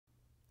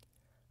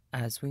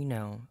As we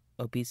know,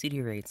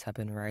 obesity rates have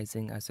been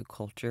rising as the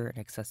culture and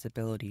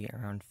accessibility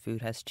around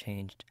food has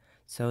changed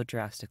so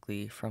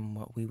drastically from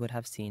what we would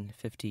have seen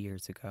 50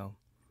 years ago.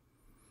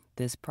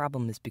 This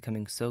problem is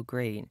becoming so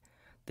great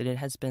that it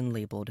has been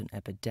labeled an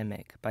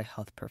epidemic by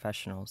health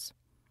professionals,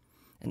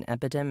 an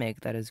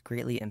epidemic that is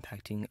greatly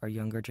impacting our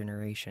younger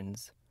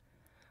generations.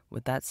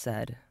 With that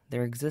said,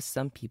 there exist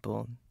some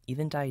people,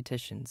 even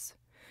dietitians,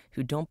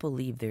 who don't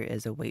believe there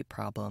is a weight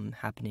problem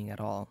happening at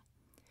all,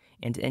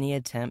 and any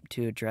attempt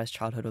to address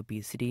childhood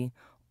obesity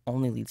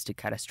only leads to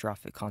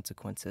catastrophic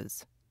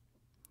consequences.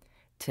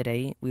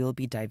 Today, we will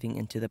be diving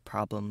into the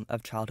problem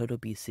of childhood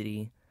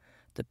obesity,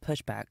 the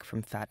pushback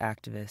from fat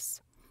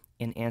activists,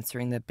 and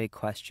answering the big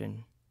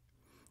question: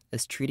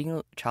 is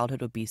treating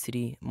childhood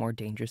obesity more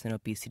dangerous than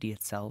obesity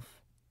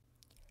itself?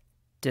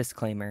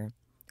 Disclaimer: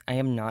 I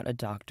am not a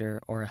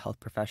doctor or a health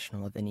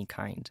professional of any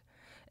kind.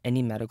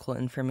 Any medical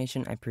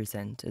information I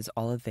present is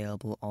all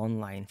available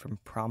online from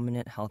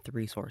prominent health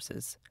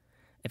resources.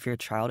 If your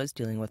child is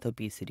dealing with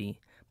obesity,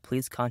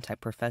 please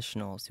contact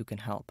professionals who can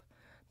help.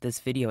 This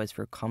video is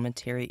for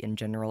commentary and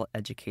general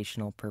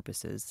educational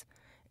purposes.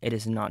 It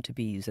is not to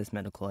be used as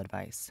medical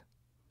advice.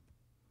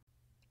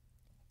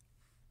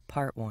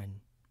 Part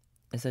 1.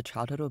 Is the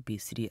childhood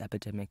obesity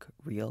epidemic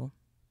real?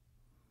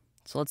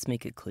 So let's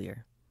make it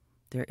clear.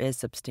 There is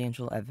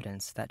substantial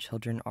evidence that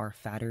children are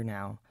fatter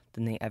now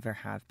than they ever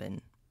have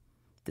been.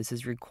 This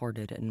is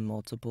recorded in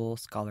multiple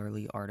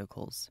scholarly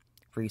articles,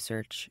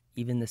 research,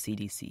 even the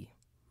CDC.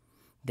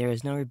 There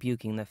is no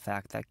rebuking the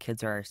fact that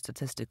kids are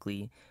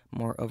statistically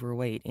more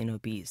overweight and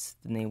obese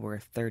than they were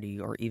 30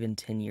 or even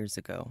 10 years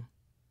ago.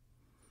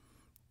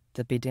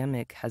 The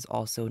epidemic has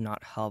also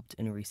not helped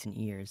in recent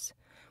years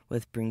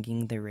with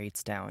bringing the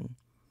rates down,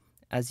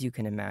 as you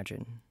can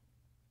imagine.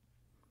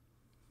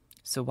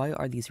 So why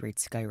are these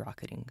rates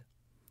skyrocketing?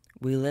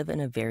 We live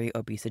in a very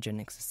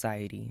obesogenic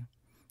society,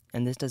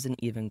 and this doesn't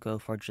even go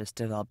for just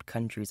developed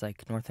countries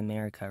like North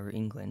America or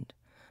England,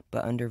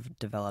 but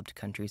underdeveloped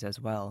countries as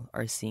well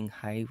are seeing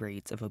high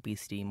rates of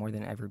obesity more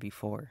than ever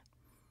before.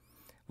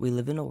 We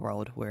live in a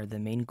world where the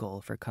main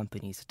goal for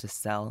companies is to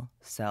sell,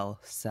 sell,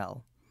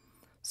 sell.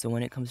 So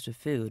when it comes to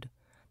food,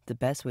 the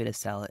best way to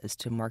sell it is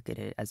to market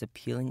it as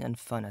appealing and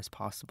fun as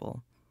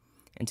possible,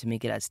 and to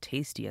make it as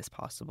tasty as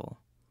possible.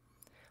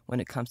 When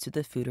it comes to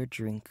the food or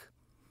drink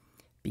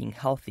being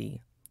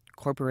healthy,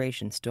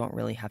 corporations don't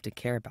really have to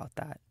care about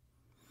that,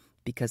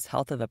 because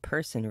health of a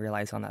person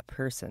relies on that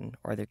person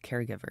or their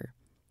caregiver,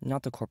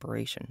 not the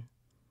corporation.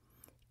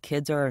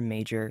 Kids are a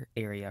major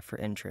area for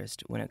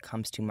interest when it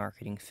comes to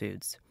marketing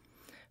foods.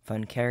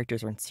 Fun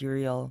characters on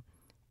cereal,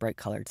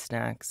 bright-colored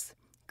snacks,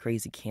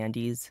 crazy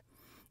candies,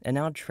 and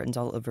now trends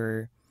all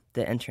over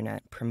the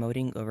internet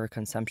promoting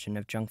overconsumption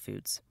of junk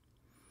foods.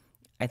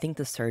 I think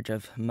the surge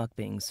of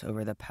mukbangs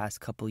over the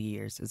past couple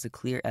years is a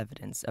clear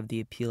evidence of the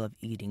appeal of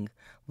eating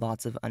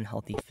lots of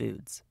unhealthy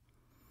foods.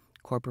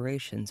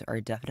 Corporations are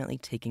definitely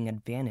taking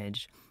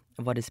advantage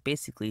of what is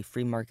basically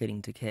free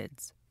marketing to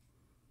kids.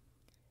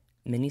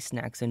 Many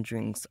snacks and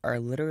drinks are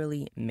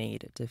literally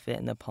made to fit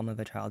in the palm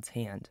of a child's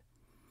hand,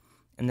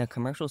 and the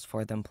commercials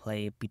for them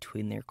play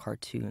between their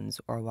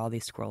cartoons or while they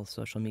scroll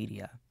social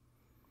media.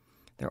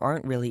 There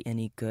aren't really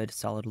any good,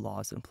 solid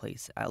laws in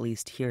place, at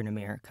least here in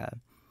America,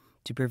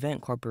 to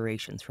prevent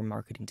corporations from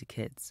marketing to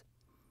kids.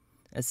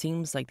 It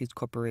seems like these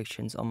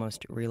corporations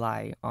almost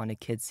rely on a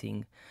kid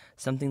seeing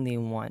something they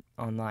want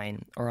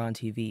online or on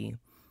TV,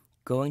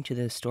 going to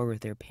the store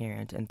with their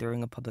parent and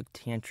throwing a public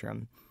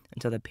tantrum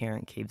until the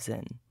parent caves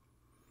in.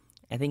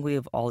 I think we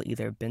have all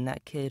either been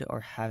that kid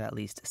or have at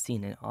least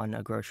seen it on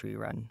a grocery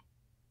run.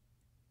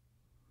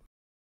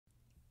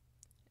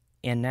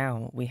 And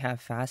now we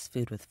have fast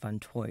food with fun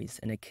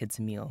toys and a kid's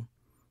meal.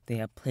 They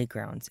have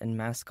playgrounds and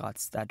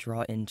mascots that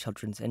draw in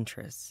children's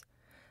interests.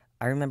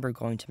 I remember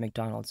going to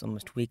McDonald's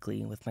almost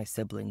weekly with my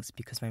siblings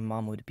because my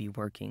mom would be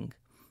working,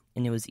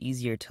 and it was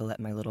easier to let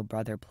my little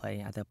brother play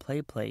at the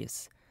play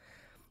place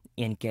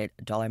and get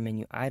dollar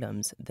menu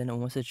items than it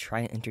was to try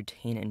and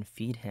entertain and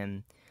feed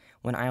him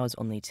when I was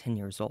only 10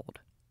 years old.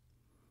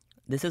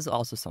 This is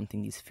also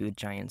something these food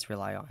giants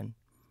rely on: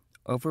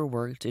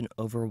 overworked and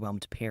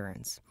overwhelmed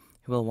parents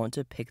who will want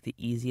to pick the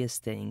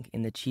easiest thing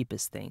and the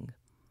cheapest thing.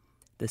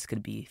 This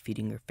could be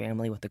feeding your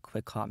family with a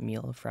quick hot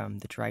meal from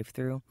the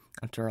drive-thru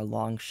after a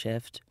long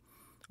shift,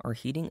 or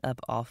heating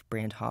up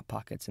off-brand Hot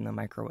Pockets in the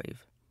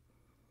microwave.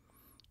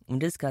 When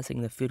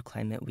discussing the food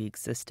climate we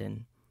exist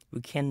in,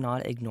 we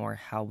cannot ignore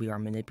how we are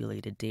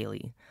manipulated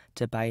daily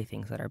to buy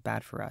things that are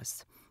bad for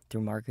us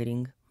through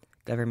marketing,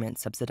 government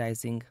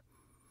subsidizing,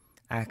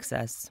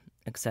 access,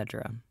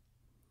 etc.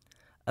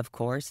 Of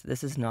course,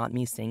 this is not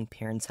me saying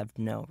parents have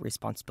no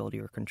responsibility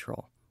or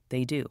control.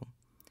 They do.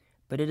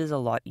 But it is a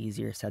lot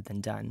easier said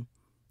than done,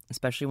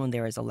 especially when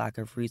there is a lack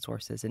of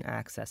resources and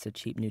access to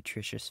cheap,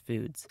 nutritious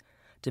foods,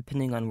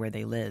 depending on where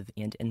they live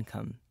and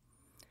income.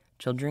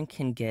 Children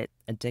can get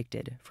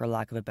addicted, for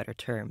lack of a better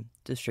term,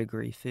 to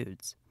sugary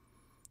foods.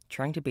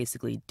 Trying to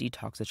basically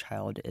detox a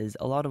child is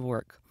a lot of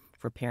work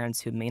for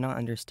parents who may not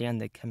understand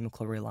the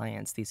chemical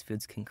reliance these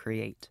foods can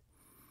create.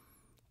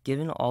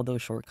 Given all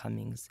those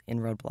shortcomings and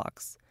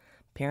roadblocks,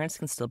 parents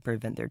can still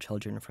prevent their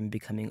children from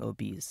becoming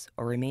obese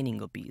or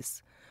remaining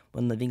obese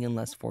when living in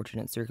less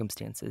fortunate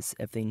circumstances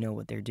if they know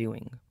what they're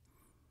doing.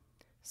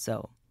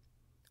 So,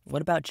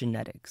 what about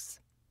genetics?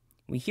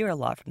 We hear a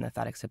lot from the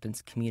fat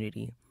acceptance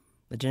community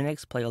that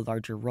genetics play a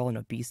larger role in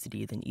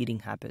obesity than eating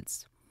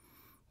habits.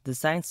 The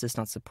science does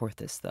not support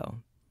this, though.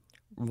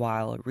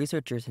 While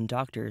researchers and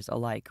doctors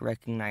alike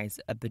recognize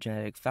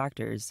epigenetic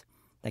factors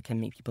that can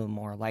make people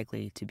more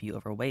likely to be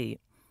overweight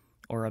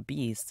or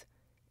obese,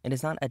 it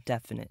is not a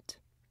definite.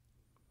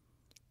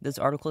 This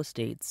article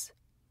states,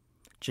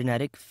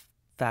 genetic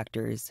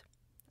factors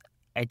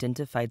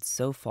identified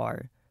so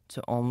far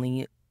to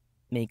only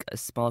make a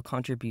small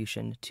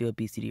contribution to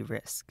obesity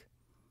risk.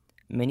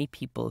 Many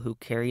people who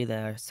carry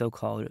the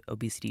so-called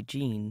obesity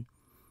gene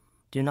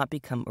do not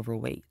become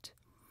overweight,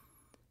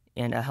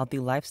 and a healthy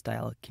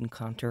lifestyle can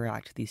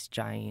counteract these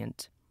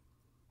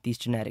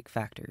genetic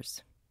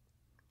factors.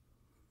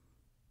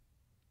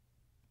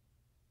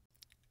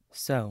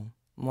 So,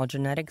 while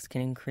genetics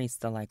can increase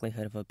the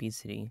likelihood of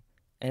obesity,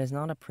 it is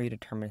not a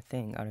predetermined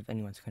thing out of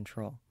anyone's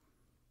control.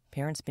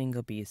 Parents being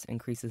obese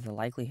increases the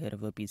likelihood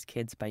of obese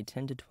kids by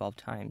 10 to 12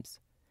 times.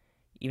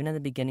 Even in the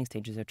beginning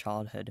stages of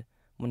childhood,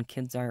 when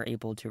kids are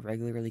able to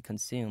regularly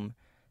consume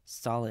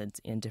solids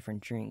and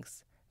different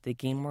drinks, they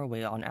gain more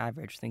weight on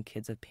average than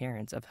kids of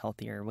parents of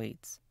healthier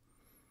weights.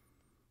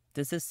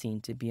 This is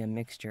seen to be a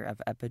mixture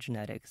of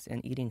epigenetics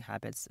and eating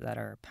habits that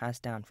are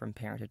passed down from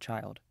parent to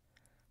child.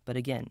 But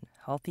again,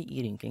 healthy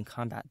eating can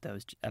combat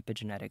those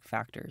epigenetic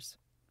factors.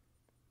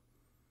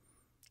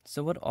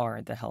 So what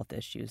are the health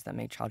issues that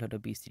make childhood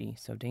obesity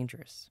so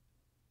dangerous?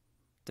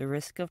 The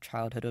risk of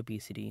childhood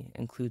obesity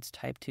includes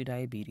type 2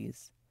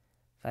 diabetes,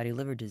 fatty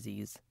liver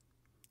disease,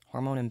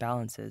 hormone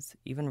imbalances,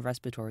 even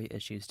respiratory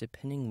issues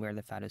depending where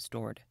the fat is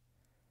stored.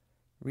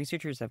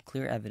 Researchers have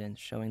clear evidence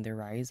showing the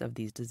rise of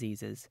these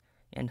diseases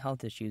and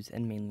health issues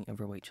in mainly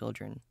overweight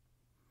children.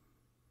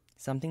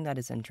 Something that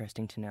is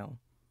interesting to know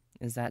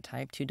is that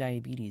type 2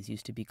 diabetes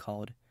used to be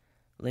called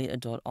late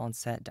adult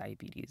onset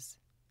diabetes,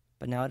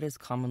 but now it is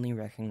commonly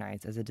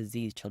recognized as a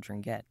disease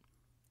children get,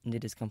 and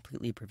it is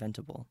completely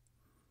preventable.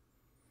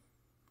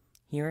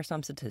 Here are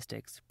some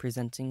statistics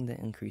presenting the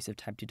increase of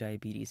type 2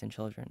 diabetes in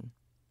children.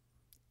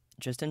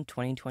 Just in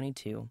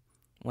 2022,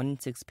 1 in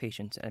 6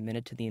 patients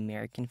admitted to the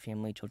American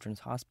Family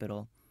Children's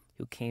Hospital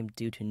who came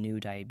due to new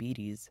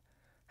diabetes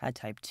had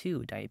type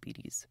 2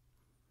 diabetes.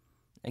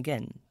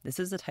 Again, this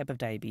is the type of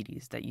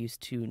diabetes that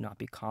used to not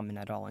be common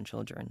at all in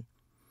children.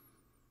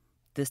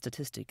 This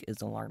statistic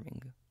is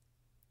alarming.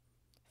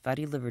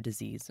 Fatty liver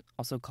disease,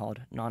 also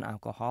called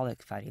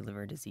non-alcoholic fatty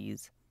liver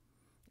disease,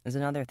 is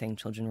another thing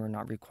children were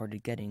not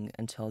recorded getting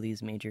until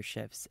these major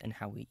shifts in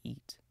how we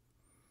eat.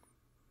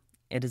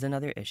 It is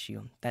another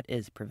issue that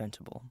is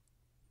preventable.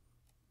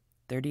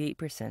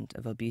 38%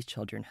 of obese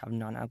children have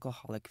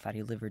non-alcoholic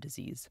fatty liver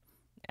disease,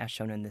 as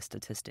shown in this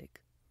statistic.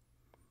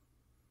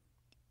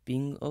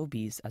 Being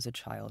obese as a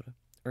child,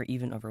 or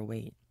even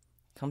overweight,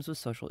 comes with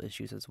social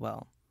issues as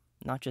well,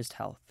 not just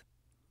health.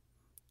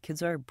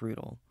 Kids are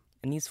brutal,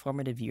 and these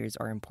formative years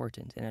are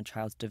important in a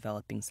child's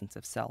developing sense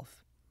of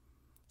self.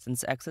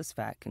 Since excess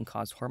fat can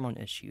cause hormone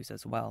issues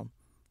as well,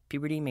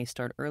 puberty may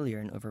start earlier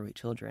in overweight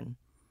children,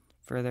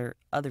 further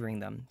othering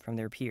them from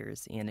their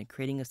peers and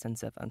creating a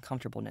sense of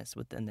uncomfortableness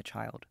within the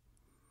child.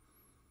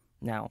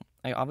 Now,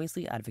 I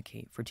obviously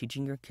advocate for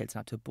teaching your kids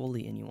not to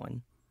bully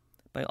anyone,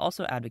 but I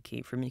also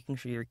advocate for making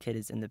sure your kid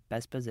is in the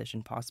best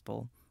position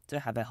possible to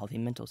have a healthy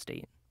mental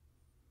state.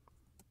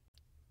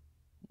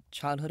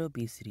 Childhood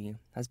obesity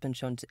has been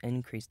shown to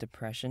increase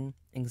depression,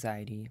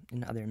 anxiety,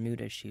 and other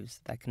mood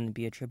issues that can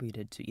be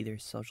attributed to either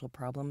social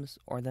problems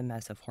or the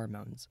mess of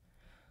hormones,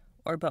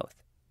 or both.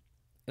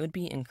 It would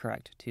be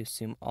incorrect to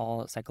assume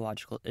all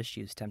psychological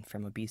issues stemmed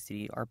from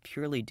obesity are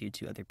purely due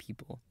to other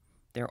people.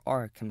 There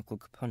are chemical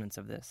components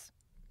of this.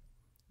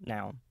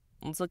 Now,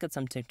 let's look at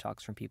some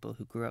TikToks from people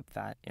who grew up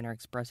fat and are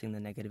expressing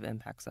the negative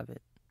impacts of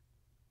it.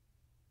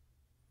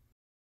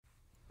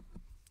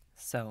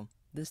 So,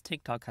 this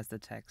TikTok has the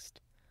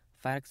text,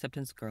 "Fat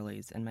acceptance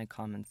girlies," in my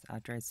comments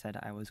after I said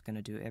I was going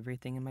to do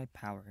everything in my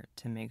power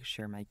to make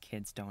sure my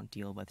kids don't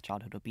deal with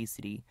childhood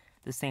obesity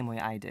the same way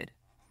I did.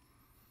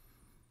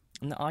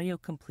 And the audio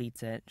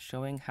completes it,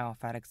 showing how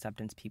fat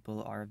acceptance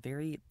people are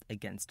very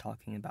against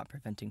talking about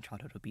preventing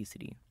childhood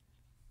obesity.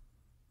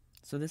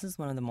 So this is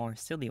one of the more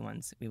silly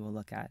ones we will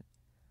look at,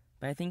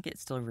 but I think it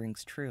still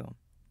rings true.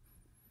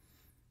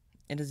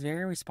 It is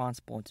very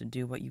responsible to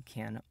do what you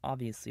can,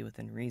 obviously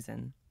within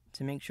reason,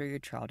 to make sure your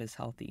child is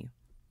healthy.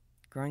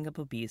 Growing up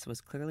obese was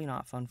clearly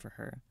not fun for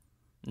her,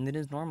 and it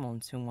is normal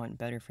to want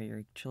better for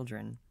your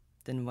children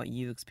than what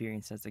you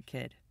experienced as a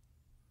kid.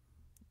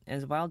 It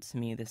is wild to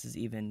me this is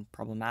even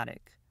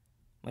problematic.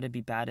 Would it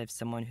be bad if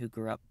someone who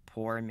grew up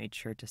poor made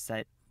sure to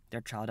set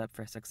their child up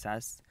for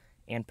success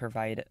and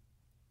provide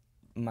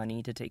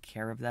money to take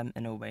care of them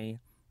in a way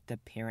the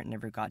parent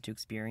never got to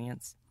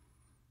experience?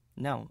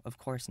 No, of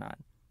course not.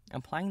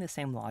 Applying the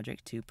same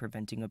logic to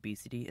preventing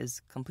obesity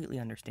is completely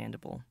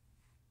understandable.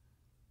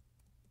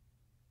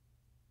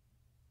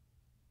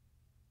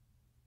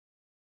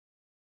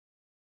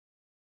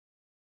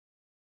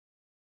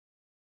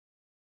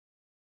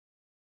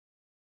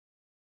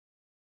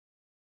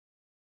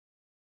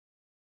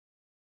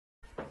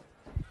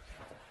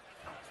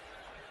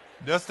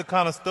 That's the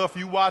kind of stuff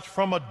you watch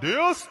from a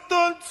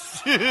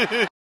distance.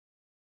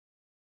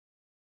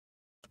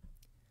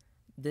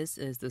 This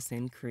is the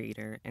same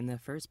creator, and the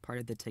first part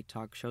of the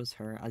TikTok shows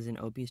her as an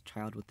obese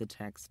child with the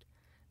text,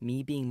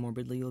 "Me being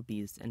morbidly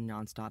obese and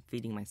nonstop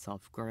feeding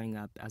myself growing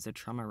up as a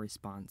trauma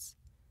response."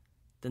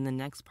 Then the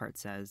next part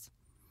says,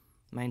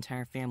 "My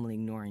entire family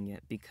ignoring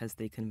it because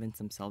they convinced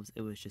themselves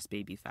it was just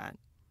baby fat."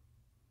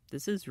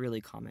 This is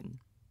really common.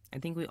 I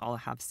think we all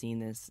have seen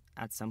this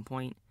at some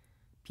point,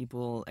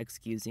 people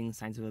excusing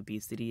signs of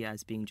obesity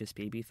as being just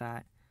baby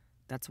fat.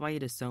 That's why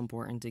it is so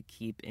important to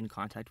keep in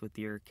contact with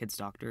your kids'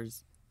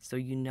 doctors so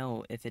you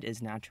know if it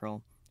is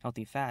natural,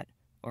 healthy fat,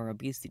 or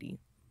obesity.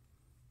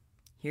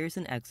 Here's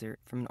an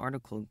excerpt from an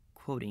article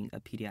quoting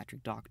a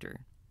pediatric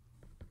doctor.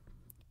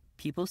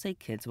 "People say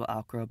kids will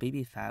outgrow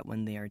baby fat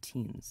when they are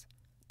teens.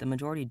 The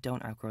majority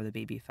don't outgrow the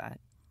baby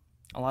fat.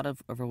 A lot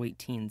of overweight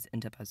teens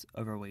end up as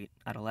overweight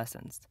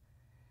adolescents,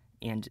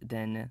 and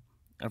then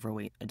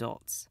overweight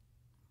adults.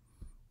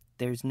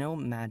 There's no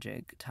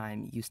magic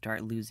time you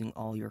start losing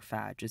all your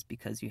fat just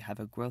because you have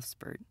a growth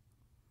spurt.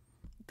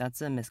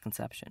 That's a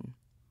misconception.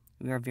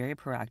 We are very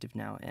proactive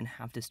now and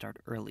have to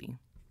start early."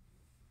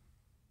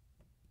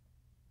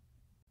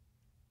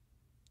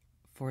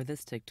 For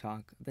this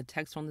TikTok, the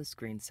text on the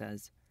screen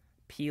says,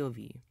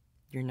 "POV,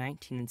 you're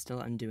 19 and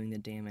still undoing the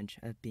damage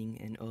of being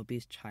an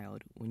obese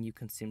child when you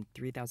consume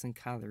 3,000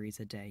 calories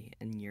a day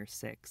in year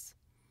 6.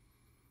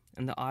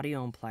 And the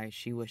audio implies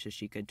she wishes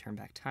she could turn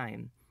back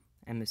time,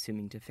 I'm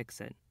assuming to fix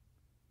it.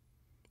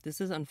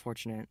 This is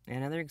unfortunate and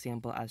another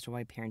example as to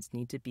why parents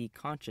need to be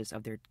conscious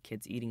of their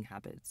kids' eating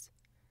habits.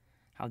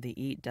 How they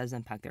eat does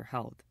impact their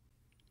health.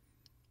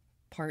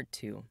 Part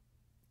 2.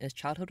 Is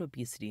childhood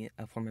obesity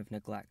a form of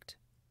neglect?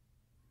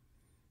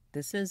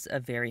 This is a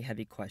very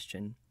heavy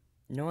question.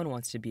 No one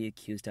wants to be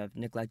accused of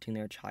neglecting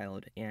their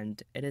child,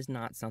 and it is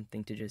not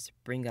something to just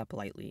bring up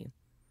lightly.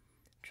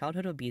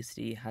 Childhood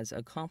obesity has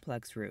a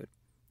complex root,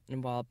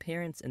 and while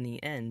parents in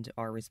the end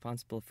are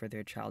responsible for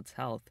their child's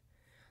health,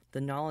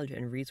 the knowledge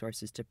and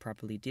resources to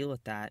properly deal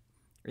with that,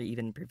 or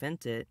even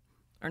prevent it,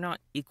 are not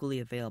equally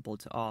available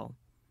to all.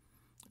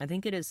 I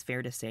think it is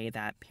fair to say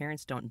that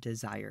parents don't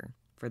desire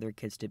for their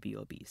kids to be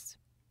obese.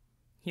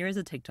 Here is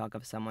a TikTok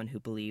of someone who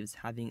believes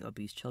having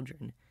obese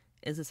children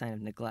is a sign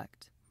of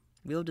neglect.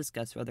 We'll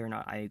discuss whether or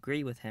not I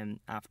agree with him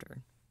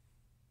after.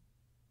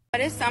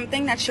 What is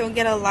something that you'll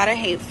get a lot of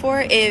hate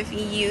for if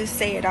you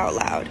say it out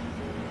loud?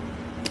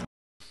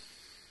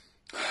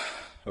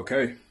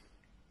 Okay.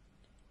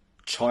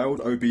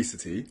 Child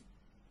obesity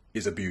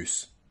is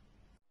abuse.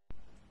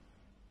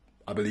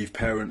 I believe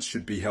parents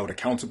should be held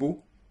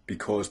accountable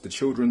because the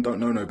children don't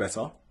know no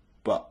better,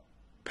 but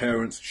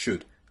parents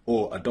should,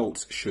 or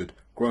adults should,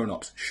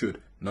 grown-ups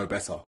should know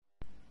better.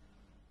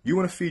 You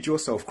want to feed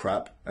yourself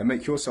crap and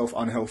make yourself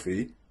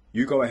unhealthy,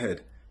 you go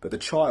ahead, but the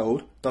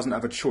child doesn't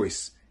have a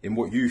choice in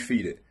what you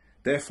feed it.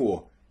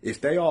 Therefore, if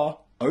they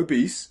are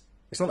obese,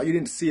 it's not like you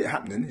didn't see it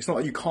happening, it's not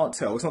like you can't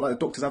tell, it's not like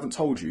the doctors haven't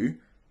told you,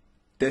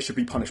 there should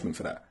be punishment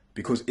for that.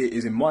 Because it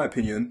is, in my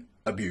opinion,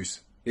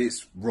 abuse.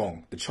 It's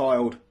wrong. The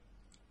child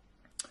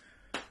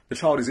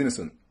is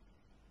innocent.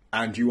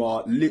 And you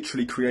are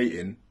literally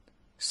creating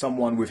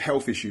someone with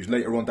health issues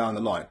later on down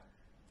the line.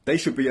 They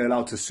should be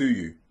allowed to sue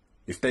you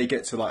if they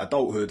get to like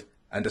adulthood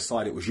and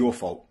decide it was your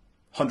fault.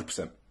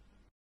 100%.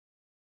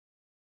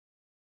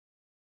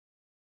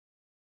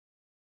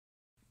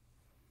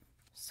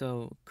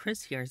 So,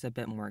 Chris here is a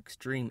bit more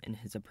extreme in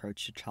his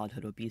approach to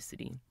childhood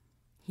obesity.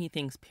 He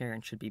thinks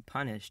parents should be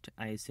punished,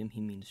 I assume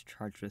he means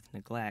charged with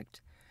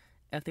neglect,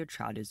 if their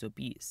child is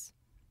obese.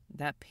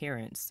 That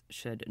parents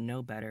should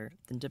know better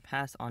than to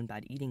pass on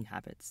bad eating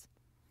habits.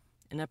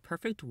 In a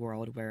perfect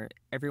world where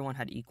everyone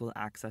had equal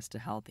access to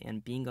health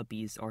and being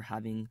obese or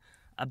having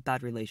a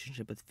bad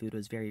relationship with food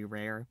was very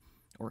rare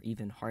or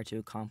even hard to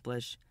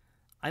accomplish,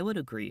 I would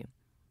agree.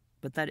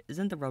 But that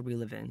isn't the world we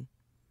live in.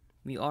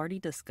 We already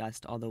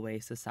discussed all the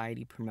ways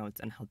society promotes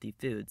unhealthy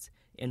foods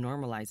and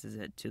normalizes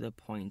it to the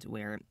point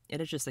where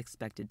it is just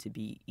expected to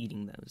be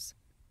eating those.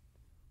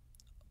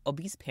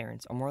 Obese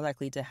parents are more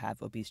likely to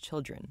have obese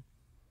children,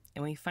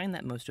 and we find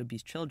that most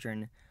obese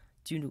children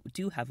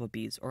do have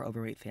obese or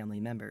overweight family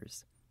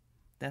members.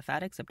 The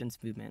fat acceptance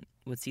movement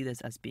would see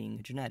this as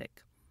being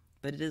genetic,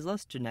 but it is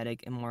less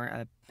genetic and more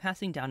a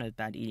passing down of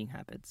bad eating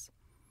habits.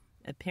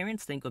 If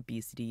parents think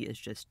obesity is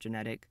just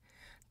genetic,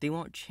 they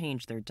won't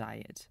change their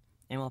diet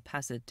and will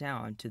pass it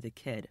down to the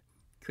kid,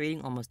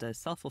 creating almost a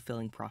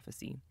self-fulfilling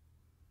prophecy.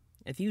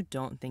 If you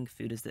don't think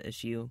food is the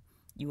issue,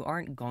 you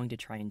aren't going to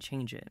try and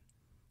change it.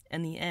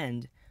 In the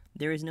end,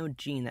 there is no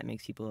gene that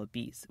makes people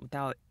obese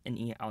without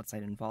any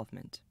outside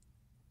involvement.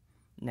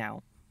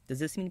 Now, does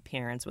this mean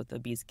parents with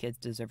obese kids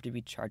deserve to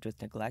be charged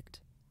with neglect?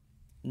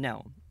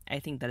 No, I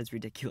think that is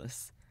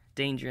ridiculous,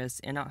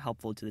 dangerous, and not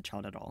helpful to the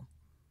child at all.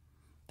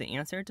 The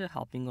answer to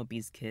helping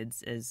obese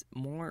kids is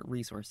more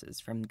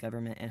resources from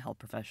government and health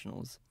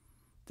professionals.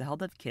 The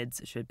health of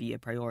kids should be a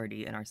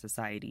priority in our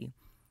society,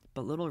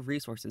 but little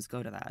resources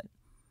go to that.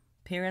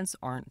 Parents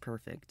aren't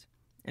perfect,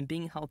 and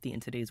being healthy in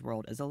today's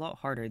world is a lot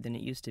harder than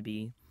it used to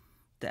be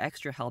The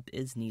extra help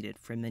is needed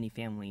for many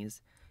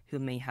families who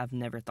may have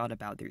never thought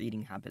about their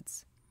eating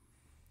habits.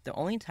 The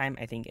only time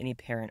I think any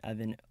parent of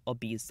an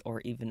obese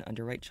or even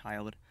underweight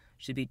child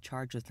should be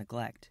charged with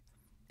neglect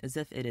is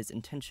if it is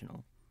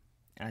intentional,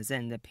 as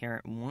in the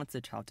parent wants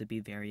the child to be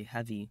very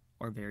heavy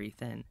or very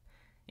thin,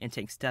 and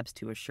takes steps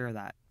to assure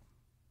that.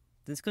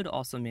 This could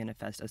also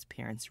manifest as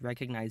parents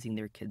recognizing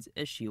their kid's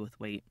issue with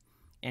weight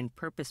and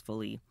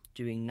purposefully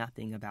doing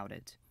nothing about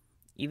it,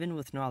 even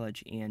with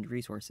knowledge and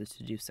resources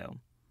to do so.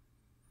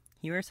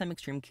 Here are some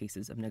extreme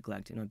cases of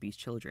neglect in obese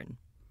children.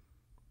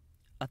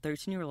 A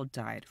 13-year-old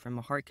died from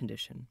a heart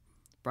condition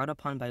brought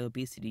upon by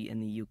obesity in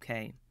the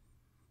UK.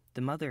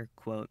 The mother,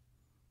 quote,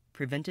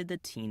 prevented the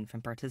teen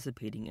from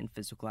participating in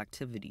physical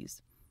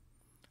activities,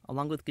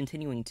 along with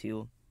continuing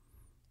to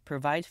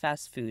provide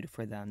fast food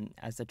for them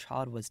as the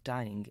child was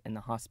dying in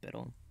the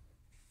hospital.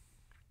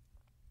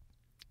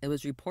 It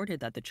was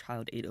reported that the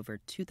child ate over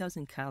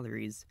 2,000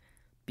 calories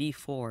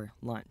before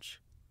lunch.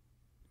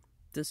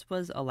 This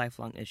was a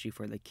lifelong issue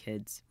for the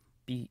kids,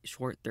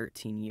 short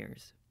 13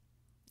 years,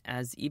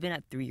 as even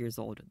at 3 years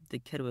old, the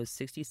kid was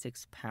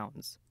 66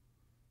 pounds.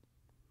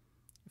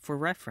 For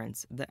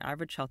reference, the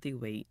average healthy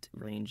weight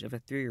range of a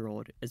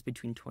 3-year-old is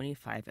between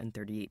 25 and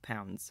 38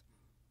 pounds.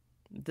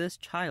 This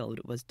child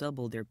was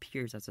double their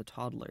peers as a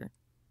toddler.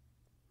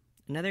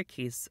 Another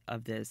case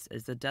of this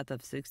is the death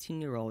of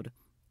 16-year-old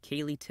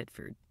Kaylee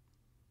Titford,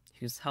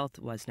 whose health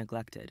was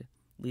neglected,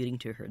 leading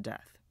to her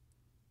death.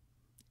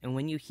 And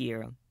when you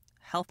hear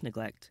health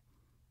neglect,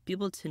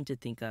 people tend to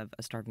think of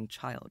a starving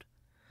child.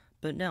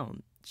 But no,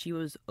 she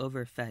was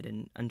overfed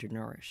and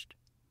undernourished.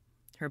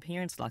 Her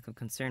parents' lack of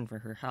concern for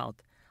her health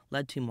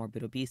led to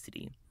morbid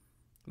obesity,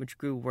 which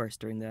grew worse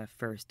during the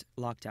first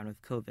lockdown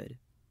of COVID.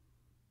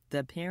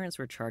 The parents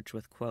were charged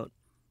with, quote,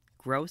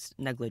 gross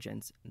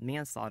negligence,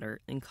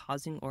 manslaughter, in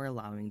causing or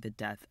allowing the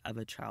death of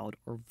a child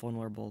or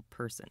vulnerable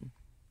person.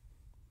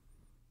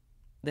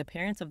 The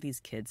parents of these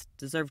kids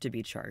deserve to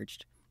be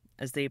charged,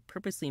 as they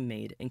purposely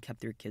made and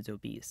kept their kids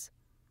obese,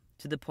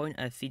 to the point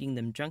of feeding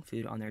them junk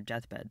food on their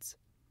deathbeds.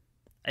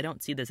 I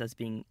don't see this as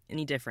being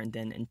any different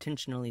than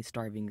intentionally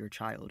starving your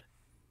child.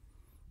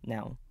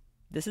 Now,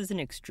 this is an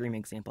extreme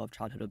example of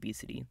childhood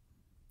obesity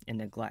and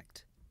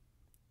neglect.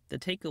 The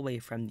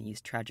takeaway from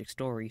these tragic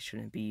stories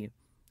shouldn't be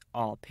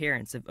all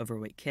parents of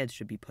overweight kids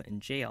should be put in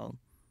jail.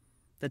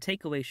 The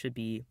takeaway should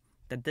be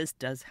that this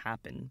does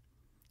happen,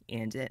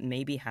 and it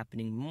may be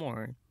happening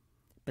more,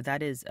 but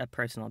that is a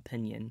personal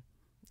opinion.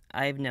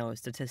 I have no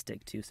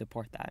statistic to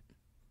support that.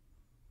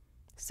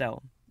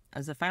 So,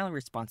 as a final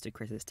response to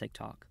Chris's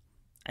TikTok,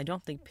 I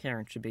don't think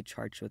parents should be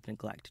charged with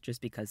neglect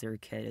just because their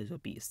kid is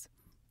obese.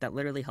 That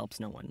literally helps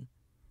no one.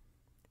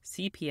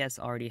 CPS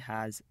already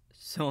has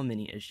so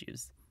many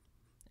issues.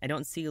 I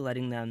don't see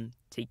letting them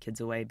take kids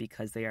away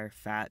because they are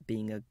fat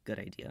being a good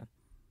idea,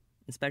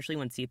 especially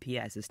when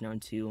CPS is known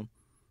to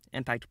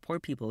impact poor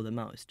people the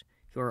most,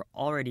 who are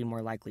already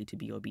more likely to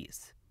be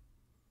obese.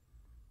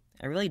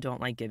 I really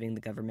don't like giving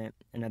the government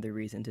another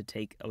reason to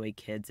take away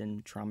kids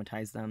and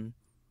traumatize them.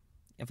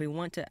 If we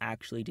want to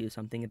actually do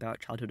something about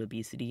childhood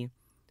obesity,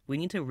 we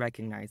need to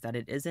recognize that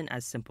it isn't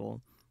as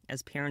simple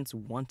as parents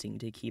wanting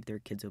to keep their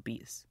kids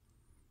obese.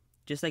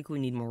 Just like we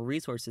need more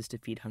resources to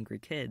feed hungry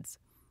kids,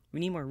 we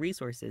need more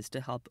resources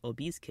to help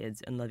obese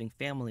kids and loving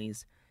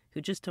families who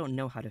just don't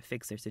know how to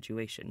fix their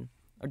situation,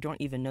 or don't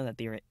even know that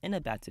they are in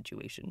a bad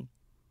situation.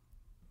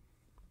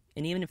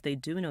 And even if they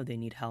do know they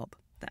need help,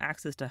 the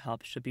access to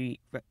help should be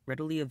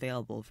readily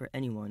available for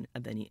anyone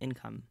of any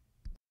income.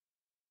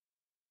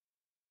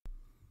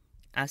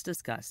 As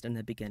discussed in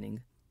the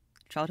beginning,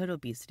 childhood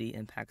obesity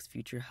impacts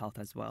future health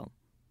as well.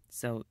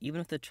 So even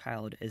if the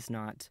child is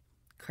not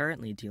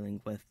currently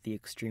dealing with the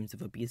extremes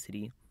of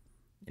obesity,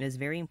 it is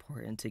very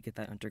important to get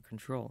that under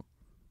control.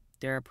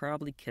 There are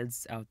probably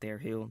kids out there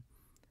who,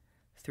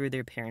 through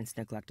their parents'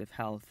 neglect of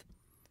health,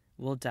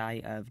 will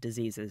die of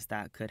diseases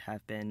that could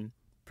have been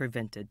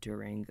prevented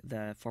during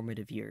the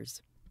formative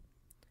years.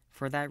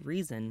 For that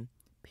reason,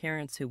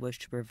 parents who wish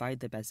to provide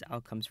the best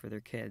outcomes for their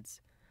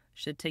kids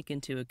should take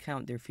into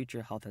account their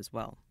future health as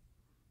well.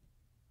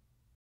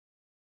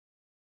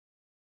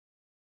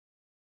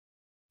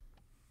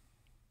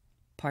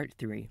 Part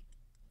 3.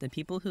 The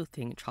people who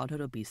think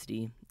childhood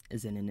obesity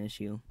isn't an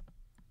issue.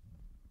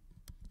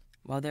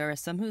 While there are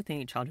some who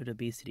think childhood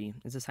obesity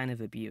is a sign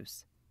of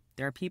abuse,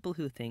 there are people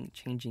who think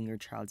changing your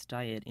child's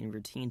diet and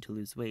routine to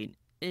lose weight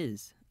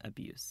is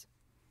abuse.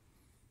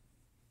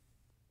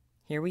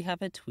 Here we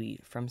have a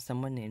tweet from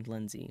someone named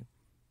Lindsay,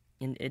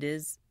 and it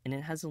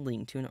has a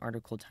link to an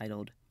article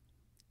titled,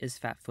 "Is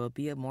Fat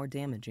Phobia More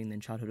Damaging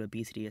Than Childhood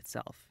Obesity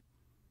Itself?"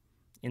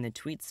 And the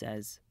tweet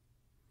says,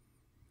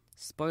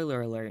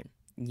 spoiler alert,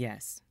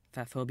 yes,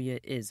 fat phobia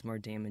is more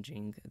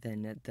damaging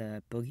than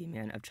the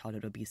boogeyman of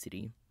childhood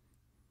obesity.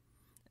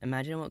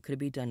 Imagine what could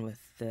be done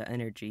with the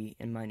energy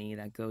and money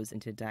that goes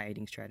into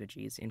dieting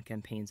strategies and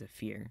campaigns of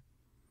fear.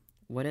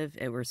 What if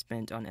it were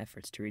spent on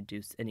efforts to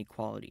reduce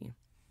inequality?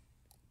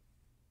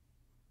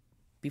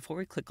 Before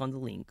we click on the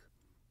link,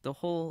 The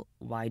whole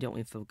why don't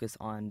we focus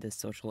on this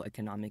social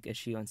economic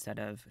issue instead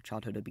of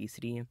childhood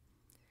obesity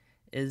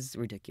is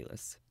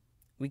ridiculous.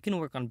 We can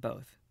work on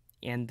both,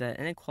 and the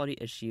inequality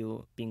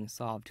issue being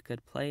solved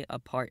could play a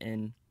part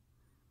in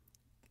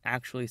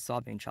actually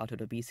solving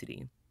childhood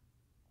obesity.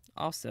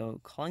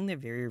 Also, calling the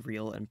very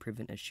real and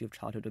proven issue of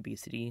childhood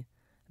obesity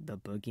the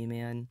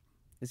boogeyman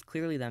is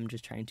clearly them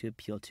just trying to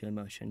appeal to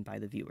emotion by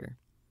the viewer.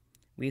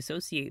 We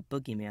associate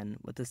boogeyman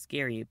with a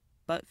scary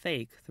but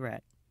fake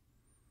threat,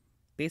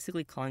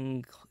 basically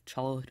calling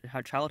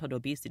childhood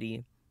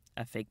obesity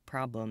a fake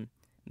problem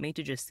made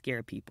to just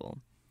scare people.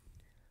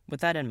 With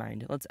that in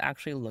mind, let's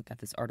actually look at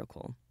this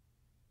article.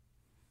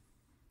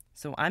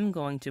 So I'm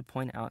going to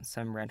point out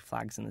some red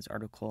flags in this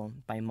article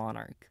by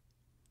Monarch.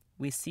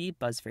 We see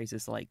buzz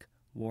phrases like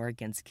war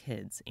against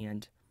kids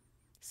and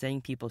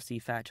saying people see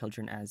fat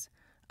children as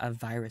a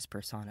virus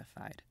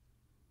personified.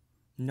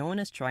 No one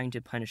is trying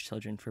to punish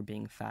children for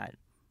being fat.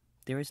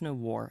 There is no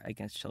war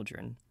against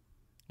children.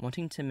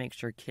 Wanting to make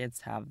sure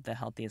kids have the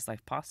healthiest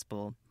life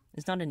possible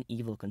is not an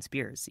evil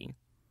conspiracy.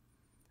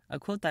 A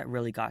quote that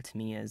really got to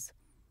me is,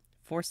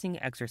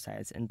 "Forcing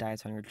exercise and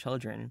diets on your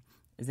children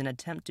is an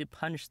attempt to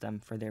punish them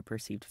for their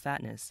perceived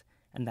fatness,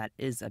 and that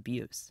is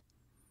abuse."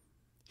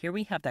 Here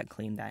we have that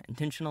claim that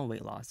intentional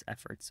weight loss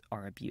efforts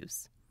are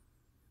abuse.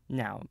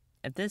 Now,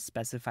 if this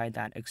specified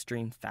that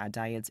extreme fad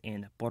diets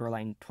and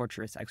borderline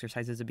torturous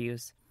exercise is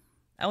abuse,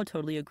 I would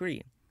totally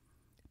agree.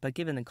 But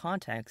given the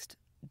context,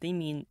 they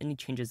mean any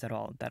changes at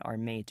all that are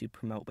made to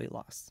promote weight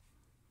loss.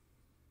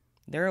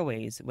 There are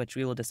ways, which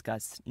we will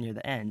discuss near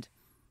the end,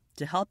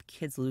 to help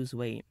kids lose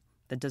weight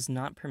that does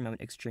not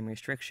promote extreme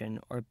restriction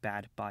or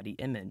bad body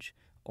image,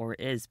 or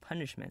is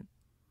punishment.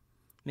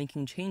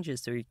 Making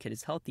changes so your kid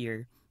is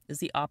healthier is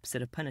the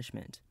opposite of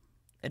punishment.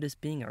 It is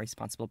being a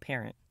responsible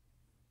parent.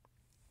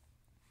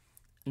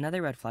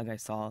 Another red flag I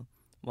saw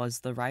was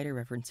the writer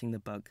referencing the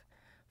book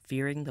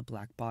Fearing the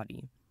Black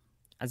Body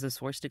as a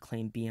source to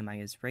claim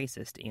BMI is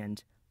racist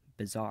and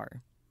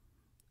bizarre.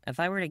 If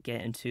I were to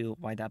get into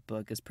why that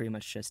book is pretty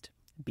much just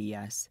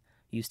BS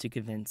used to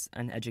convince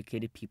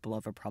uneducated people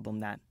of a problem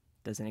that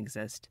doesn't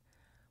exist,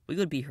 we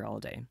would be here all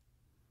day.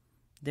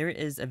 There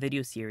is a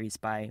video series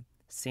by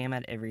Sam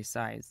at Every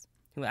Size,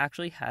 who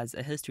actually has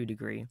a history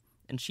degree,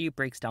 and she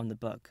breaks down the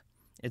book,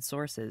 its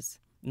sources,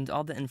 and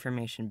all the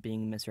information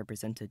being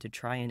misrepresented to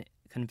try and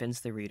convince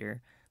the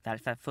reader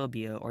that fat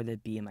phobia or the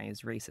BMI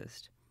is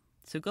racist.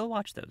 So go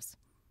watch those.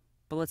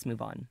 But let's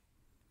move on.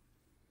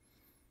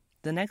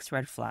 The next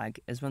red flag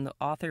is when the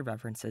author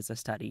references a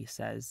study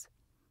says,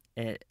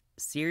 it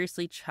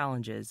seriously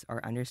challenges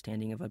our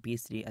understanding of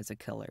obesity as a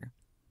killer.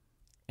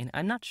 And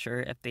I'm not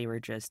sure if they were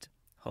just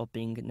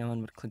hoping no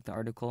one would click the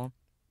article,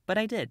 but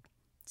I did.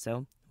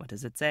 So, what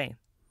does it say?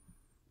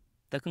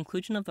 The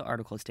conclusion of the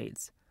article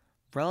states,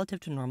 relative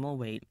to normal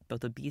weight,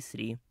 both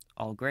obesity,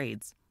 all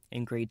grades,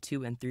 and grade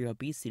 2 and 3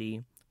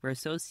 obesity were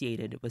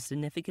associated with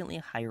significantly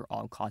higher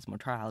all-cause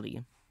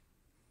mortality.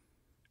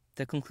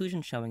 The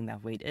conclusion showing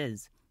that weight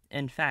is,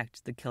 in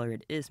fact, the killer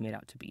it is made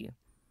out to be,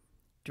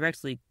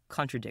 directly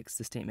contradicts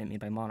the statement made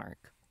by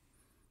Monarch.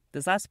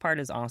 This last part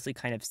is honestly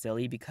kind of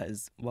silly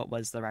because what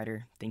was the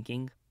writer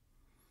thinking?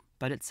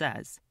 But it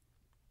says,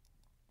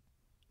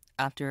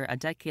 after a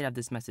decade of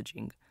this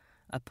messaging,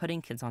 of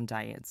putting kids on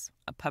diets,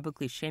 of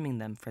publicly shaming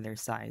them for their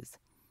size,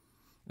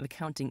 of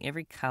counting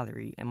every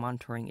calorie and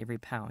monitoring every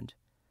pound,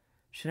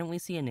 shouldn't we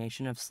see a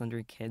nation of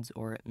slender kids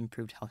or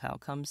improved health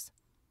outcomes?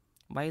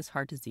 Why is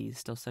heart disease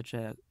still such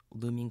a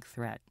looming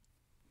threat?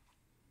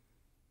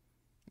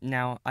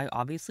 Now, I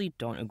obviously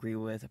don't agree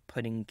with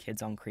putting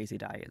kids on crazy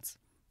diets,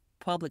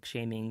 public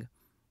shaming,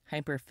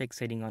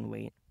 hyper-fixating on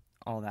weight,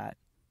 all that.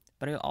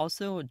 But I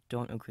also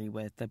don't agree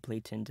with the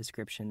blatant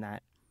description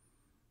that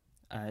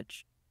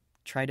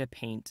try to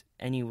paint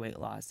any weight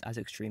loss as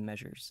extreme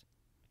measures.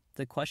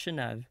 The question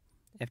of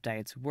if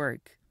diets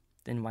work,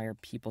 then why are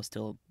people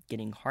still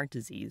getting heart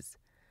disease?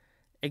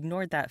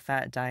 Ignored that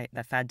fad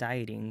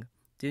dieting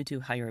due to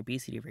higher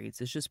obesity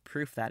rates is just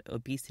proof that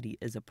obesity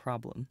is a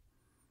problem.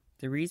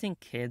 The reason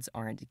kids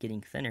aren't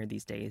getting thinner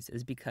these days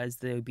is because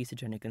the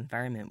obesogenic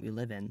environment we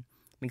live in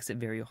makes it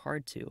very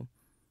hard to,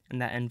 and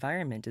that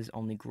environment is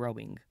only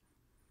growing.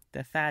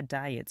 The fad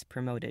diets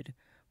promoted,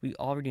 we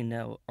already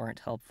know aren't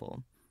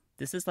helpful.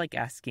 This is like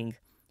asking,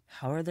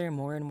 how are there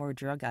more and more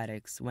drug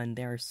addicts when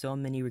there are so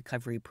many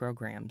recovery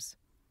programs?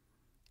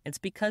 It's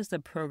because the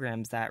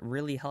programs that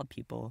really help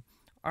people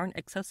aren't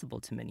accessible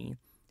to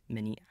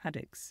many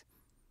addicts.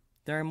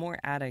 There are more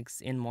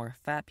addicts and more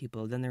fat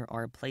people than there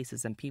are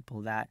places and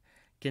people that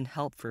can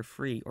help for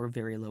free or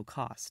very low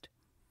cost.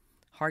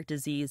 Heart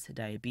disease,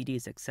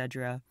 diabetes,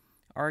 etc.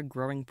 are a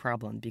growing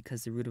problem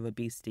because the root of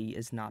obesity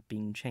is not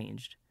being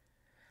changed.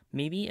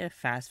 Maybe if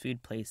fast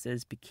food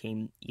places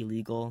became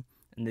illegal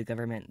and the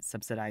government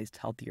subsidized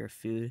healthier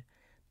food,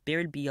 there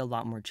would be a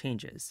lot more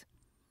changes.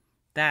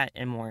 That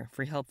and more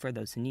free help for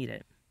those who need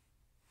it.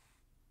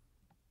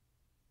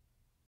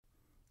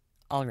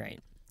 Alright,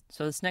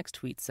 so this next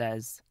tweet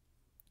says,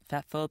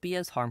 Fat phobia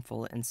is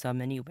harmful in so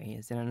many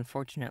ways, and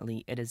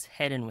unfortunately, it is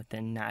hidden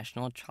within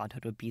National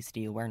Childhood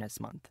Obesity Awareness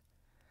Month.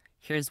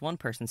 Here's one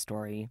person's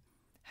story: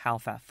 how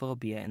fat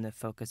phobia and the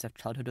focus of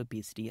childhood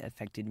obesity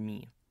affected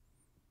me.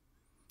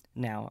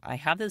 Now, I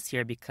have this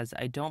here because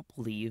I don't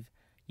believe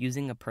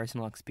using a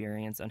personal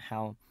experience on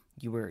how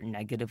you were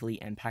negatively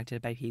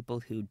impacted by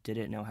people who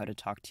didn't know how to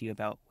talk to you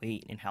about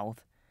weight and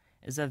health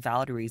is a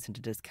valid reason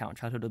to discount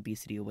childhood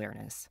obesity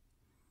awareness.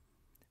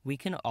 We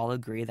can all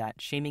agree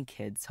that shaming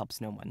kids helps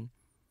no one.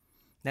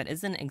 That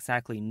isn't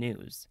exactly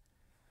news.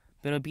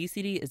 But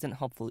obesity isn't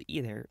helpful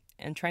either,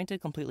 and trying to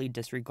completely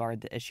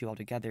disregard the issue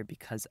altogether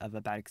because of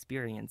a bad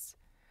experience,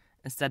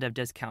 instead of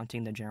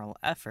discounting the general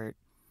effort,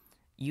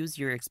 use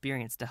your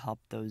experience to help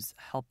those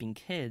helping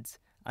kids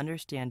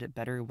understand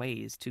better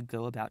ways to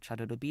go about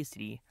childhood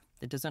obesity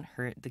that doesn't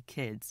hurt the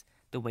kids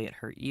the way it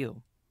hurt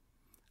you.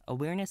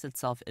 Awareness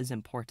itself is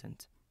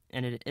important,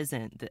 and it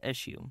isn't the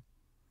issue.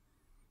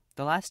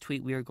 The last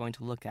tweet we are going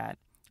to look at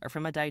are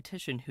from a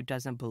dietitian who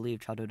doesn't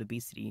believe childhood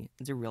obesity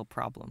is a real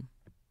problem.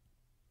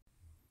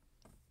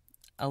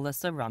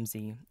 Alyssa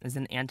Rumsey is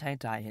an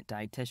anti-diet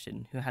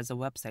dietitian who has a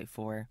website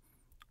for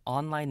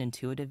online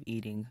intuitive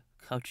eating,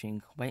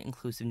 coaching,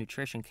 weight-inclusive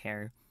nutrition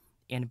care,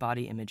 and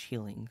body image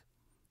healing,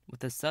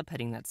 with a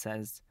subheading that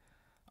says,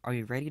 "Are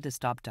you ready to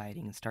stop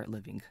dieting and start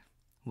living?"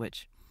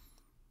 Which,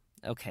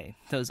 okay,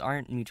 those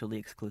aren't mutually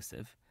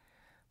exclusive.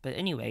 But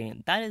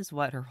anyway, that is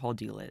what her whole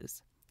deal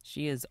is.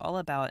 She is all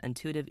about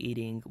intuitive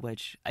eating,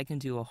 which I can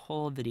do a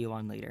whole video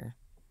on later.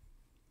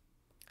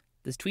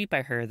 This tweet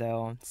by her,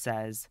 though,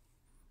 says,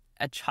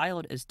 "A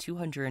child is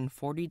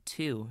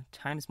 242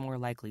 times more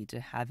likely to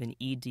have an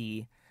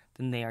ED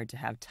than they are to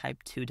have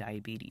type 2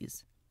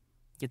 diabetes.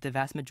 Yet the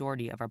vast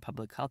majority of our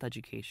public health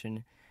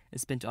education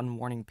is spent on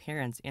warning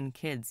parents and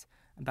kids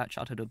about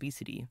childhood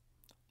obesity.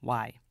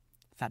 Why?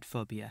 Fat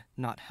phobia,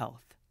 not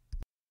health."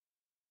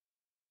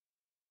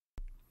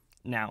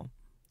 Now,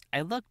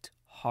 I looked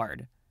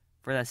hard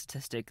for the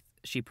statistic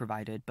she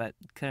provided, but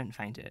couldn't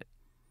find it.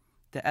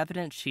 The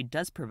evidence she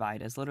does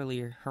provide is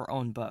literally her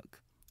own book,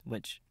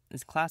 which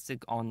is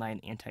classic online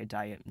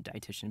anti-diet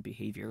dietitian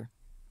behavior.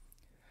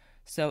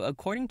 So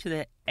according to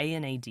the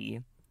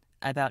ANAD,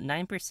 about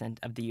 9%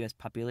 of the US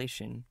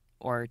population,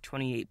 or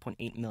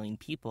 28.8 million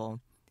people,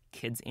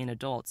 kids and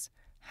adults,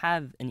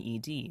 have an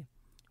ED,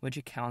 which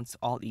accounts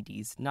all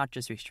EDs, not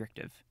just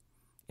restrictive.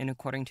 And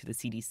according to the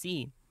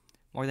CDC,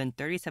 more than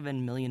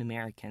 37 million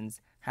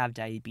Americans have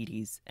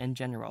diabetes in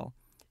general,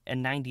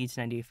 and 90 to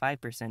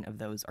 95% of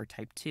those are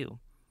type 2,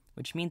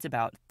 which means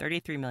about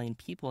 33 million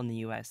people in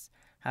the US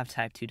have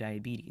type 2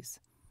 diabetes.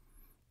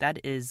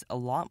 That is a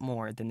lot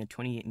more than the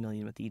 28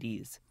 million with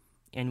EDs,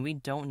 and we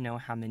don't know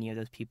how many of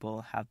those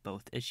people have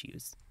both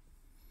issues.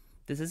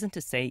 This isn't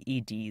to say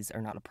EDs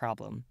are not a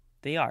problem.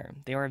 They are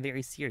a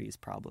very serious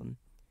problem.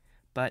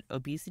 But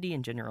obesity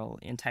in general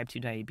and type 2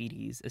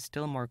 diabetes is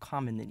still more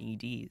common than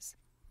EDs.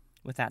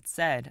 With that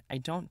said, I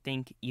don't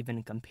think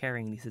even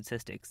comparing these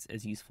statistics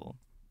is useful.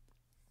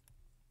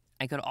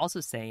 I could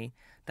also say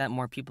that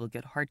more people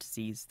get heart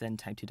disease than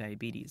type 2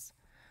 diabetes,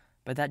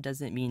 but that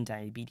doesn't mean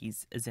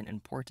diabetes isn't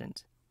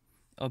important.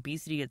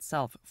 Obesity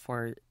itself,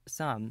 for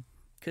some,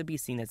 could be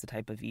seen as a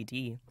type of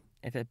ED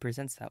if it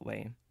presents that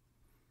way.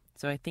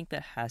 So I think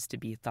that has to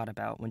be thought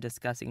about when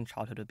discussing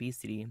childhood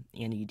obesity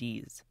and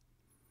EDs.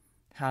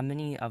 How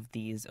many of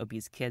these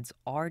obese kids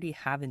already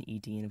have an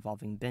ED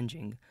involving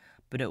binging,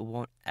 but it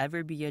won't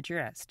ever be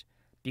addressed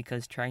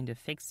because trying to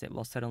fix it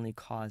will suddenly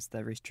cause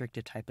the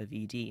restricted type of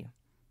ED?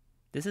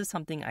 This is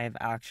something I have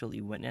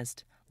actually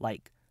witnessed,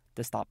 like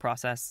this thought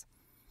process.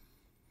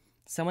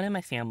 Someone in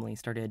my family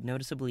started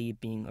noticeably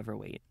being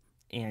overweight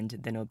and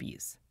then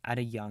obese at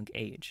a young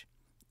age.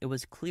 It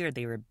was clear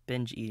they were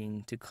binge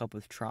eating to cope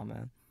with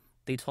trauma.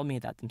 They told me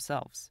that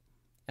themselves,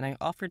 and I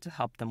offered to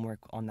help them work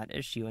on that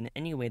issue in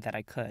any way that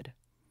I could.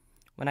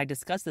 When I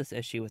discussed this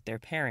issue with their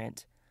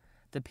parent,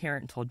 the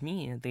parent told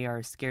me they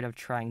are scared of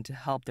trying to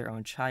help their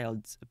own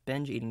child's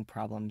binge eating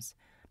problems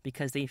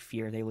because they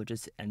fear they will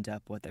just end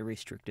up with a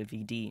restrictive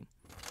ED.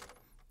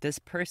 This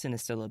person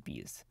is still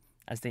obese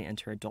as they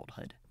enter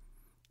adulthood,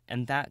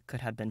 and that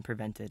could have been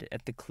prevented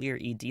if the clear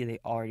ED they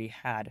already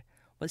had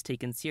was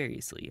taken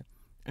seriously,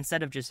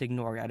 instead of just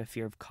ignored out of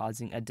fear of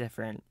causing a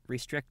different,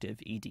 restrictive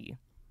ED.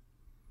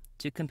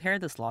 To compare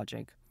this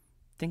logic,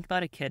 think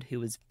about a kid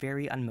who is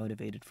very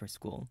unmotivated for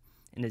school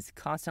and is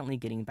constantly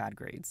getting bad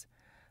grades,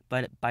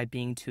 but by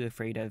being too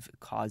afraid of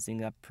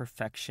causing a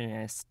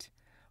perfectionist,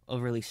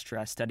 overly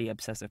stressed,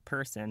 study-obsessive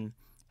person,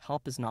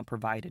 help is not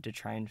provided to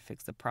try and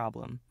fix the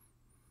problem.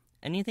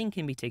 Anything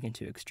can be taken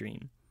to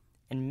extreme,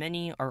 and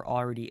many are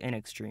already in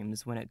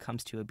extremes when it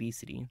comes to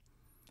obesity.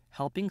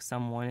 Helping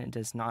someone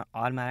does not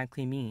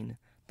automatically mean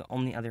the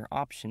only other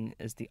option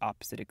is the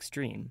opposite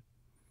extreme.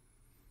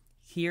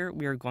 Here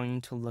we are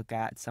going to look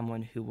at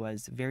someone who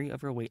was very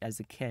overweight as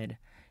a kid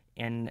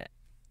and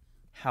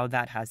how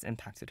that has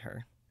impacted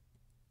her.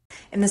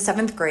 In the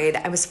 7th grade,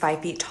 I was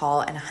 5 feet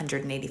tall and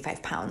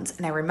 185 pounds.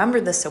 And I remember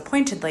this so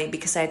pointedly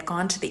because I had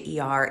gone to the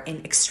ER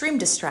in extreme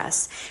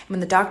distress. And when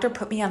the doctor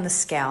put me on the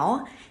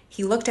scale,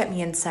 He looked at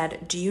me and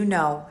said, "Do you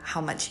know how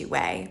much you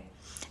weigh?"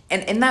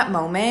 And in that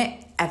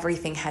moment,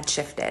 everything had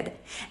shifted.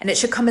 And it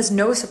should come as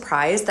no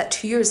surprise that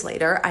 2 years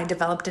later, I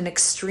developed an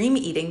extreme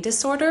eating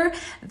disorder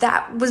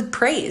that was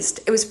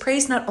praised. It was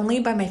praised not only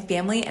by my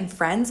family and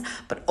friends,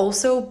 but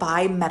also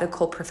by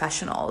medical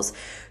professionals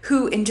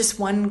who, in just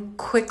one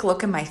quick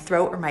look in my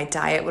throat or my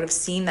diet, would have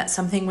seen that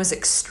something was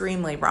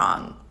extremely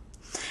wrong.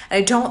 And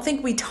I don't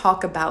think we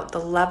talk about the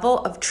level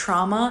of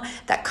trauma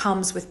that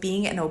comes with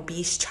being an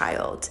obese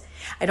child.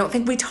 I don't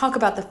think we talk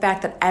about the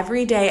fact that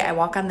every day I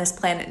walk on this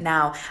planet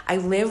now, I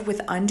live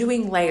with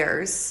undoing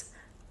layers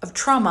of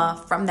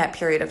trauma from that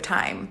period of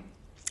time.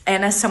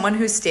 And as someone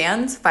who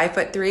stands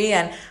 5'3"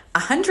 and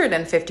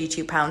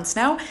 152 pounds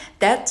now,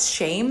 that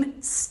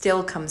shame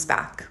still comes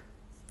back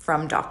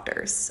from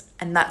doctors.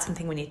 And that's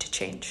something we need to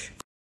change.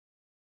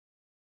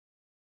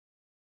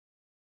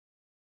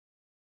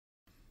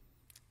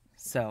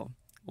 So,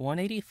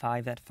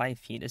 185 at 5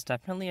 feet is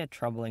definitely a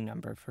troubling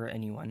number for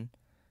anyone,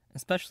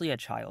 especially a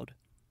child.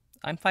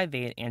 I'm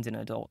 5'8" and an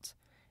adult,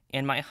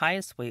 and my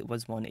highest weight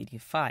was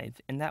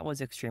 185, and that was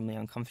extremely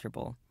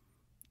uncomfortable.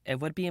 It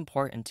would be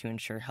important to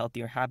ensure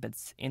healthier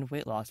habits and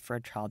weight loss for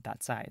a child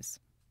that size.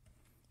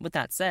 With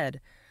that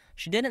said,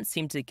 she didn't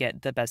seem to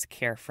get the best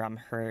care from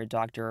her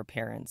doctor or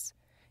parents,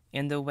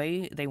 and the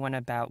way they went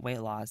about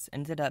weight loss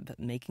ended up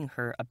making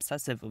her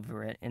obsessive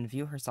over it and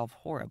view herself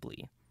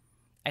horribly.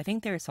 I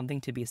think there is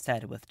something to be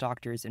said with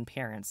doctors and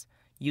parents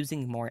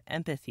using more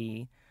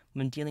empathy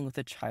when dealing with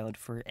a child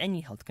for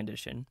any health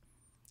condition.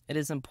 It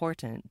is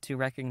important to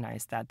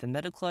recognize that the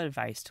medical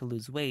advice to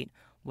lose weight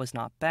was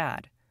not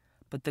bad,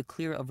 but the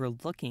clear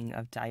overlooking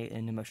of diet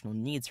and emotional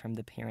needs from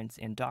the parents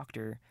and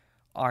doctor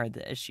are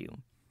the issue.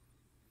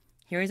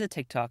 Here is a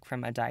TikTok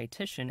from a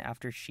dietitian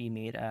after she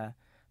made a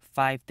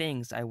 5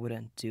 things I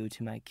wouldn't do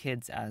to my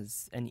kids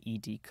as an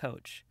ED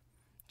coach.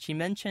 She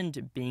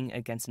mentioned being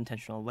against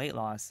intentional weight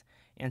loss,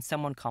 and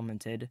someone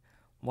commented,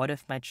 "What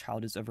if my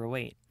child is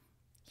overweight?"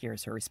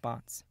 Here's her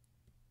response.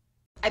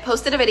 I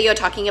posted a video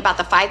talking about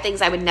the 5 things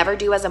I would never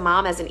do as a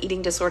mom as an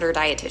eating disorder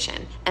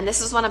dietitian. And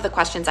this is one of the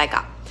questions I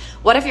got.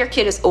 What if your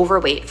kid is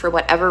overweight for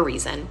whatever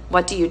reason?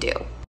 What do you do?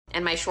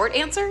 And my short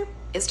answer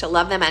is to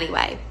love them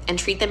anyway and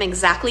treat them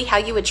exactly how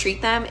you would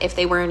treat them if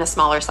they were in a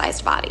smaller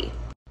sized body.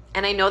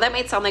 And I know that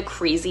might sound like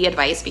crazy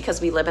advice because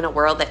we live in a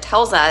world that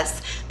tells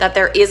us that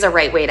there is a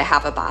right way to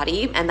have a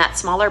body and that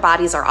smaller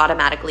bodies are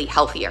automatically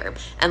healthier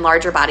and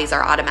larger bodies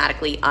are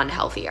automatically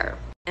unhealthier.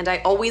 And I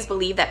always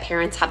believe that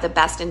parents have the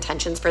best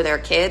intentions for their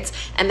kids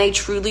and they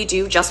truly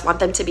do just want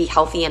them to be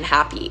healthy and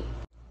happy.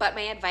 But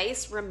my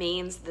advice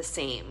remains the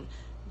same.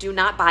 Do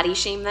not body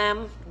shame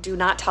them. Do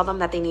not tell them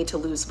that they need to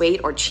lose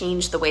weight or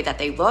change the way that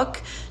they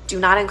look. Do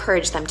not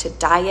encourage them to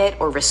diet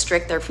or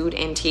restrict their food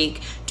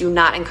intake. Do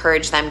not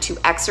encourage them to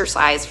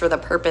exercise for the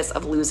purpose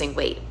of losing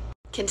weight.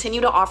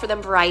 Continue to offer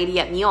them variety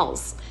at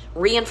meals.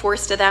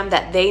 Reinforce to them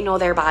that they know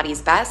their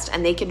bodies best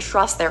and they can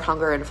trust their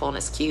hunger and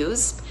fullness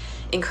cues.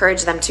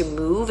 Encourage them to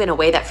move in a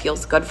way that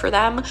feels good for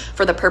them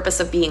for the purpose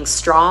of being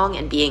strong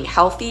and being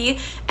healthy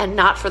and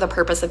not for the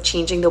purpose of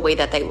changing the way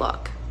that they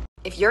look.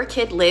 If your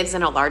kid lives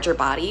in a larger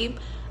body,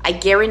 I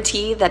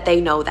guarantee that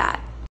they know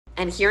that.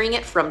 And hearing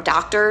it from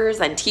doctors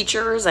and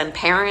teachers and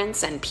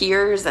parents and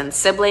peers and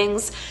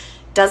siblings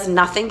does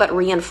nothing but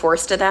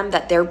reinforce to them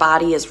that their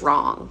body is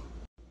wrong.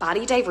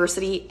 Body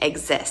diversity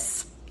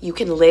exists. You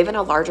can live in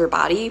a larger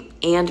body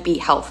and be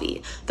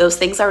healthy. Those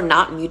things are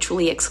not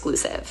mutually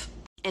exclusive.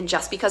 And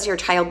just because your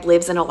child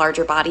lives in a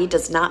larger body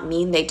does not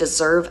mean they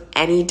deserve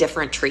any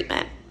different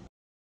treatment.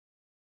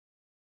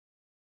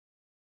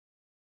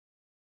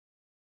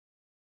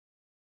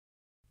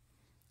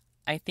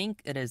 I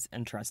think it is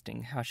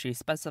interesting how she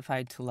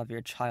specified to love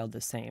your child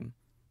the same.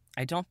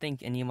 I don't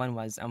think anyone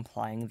was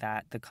implying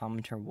that the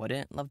commenter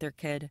wouldn't love their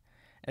kid.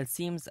 It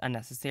seems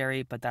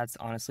unnecessary, but that's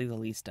honestly the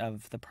least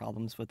of the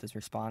problems with this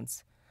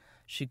response.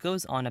 She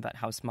goes on about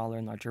how smaller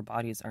and larger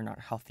bodies are not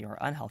healthy or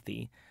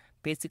unhealthy.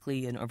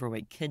 Basically, an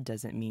overweight kid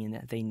doesn't mean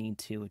that they need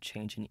to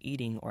change an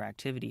eating or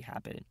activity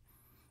habit.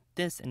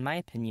 This, in my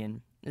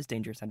opinion, is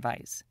dangerous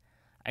advice.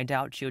 I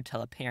doubt she would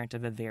tell a parent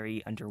of a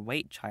very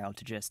underweight child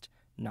to just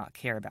not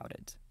care about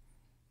it.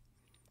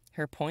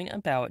 Her point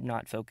about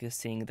not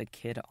focusing the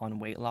kid on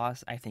weight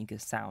loss, I think,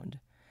 is sound,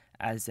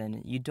 as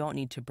in, you don't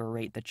need to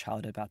berate the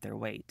child about their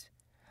weight.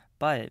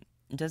 But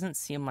it doesn't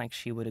seem like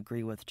she would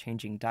agree with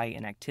changing diet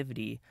and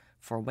activity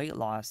for weight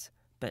loss,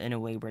 but in a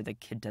way where the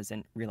kid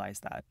doesn't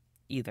realize that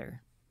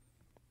either.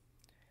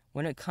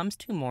 When it comes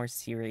to more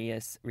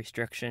serious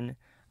restriction,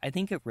 I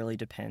think it really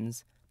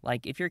depends.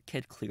 Like, if your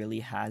kid clearly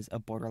has a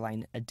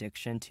borderline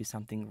addiction to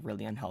something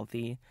really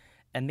unhealthy,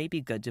 it may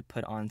be good to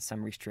put on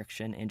some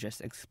restriction and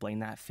just explain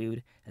that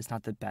food is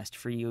not the best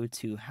for you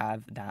to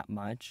have that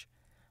much.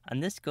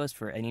 And this goes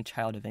for any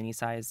child of any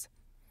size.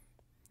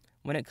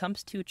 When it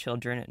comes to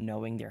children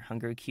knowing their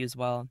hunger cues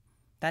well,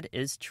 that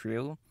is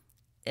true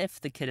if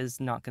the kid is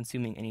not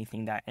consuming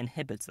anything that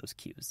inhibits those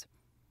cues.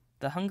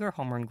 The hunger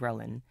hormone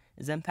ghrelin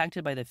is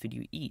impacted by the food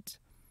you eat.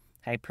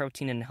 High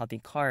protein and healthy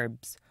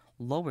carbs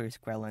lowers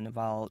ghrelin,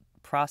 while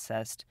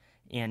processed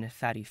and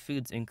fatty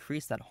foods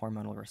increase that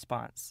hormonal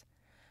response.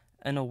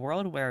 In a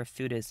world where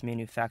food is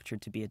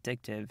manufactured to be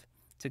addictive,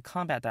 to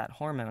combat that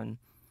hormone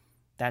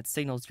that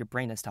signals your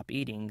brain to stop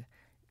eating,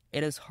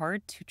 it is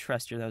hard to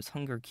trust those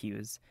hunger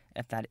cues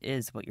if that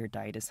is what your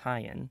diet is high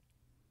in.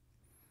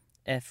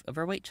 If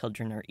overweight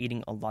children are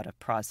eating a lot of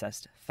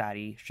processed,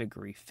 fatty,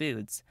 sugary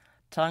foods,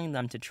 telling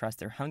them to trust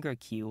their hunger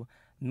cue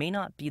may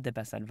not be the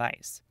best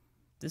advice.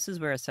 This is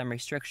where some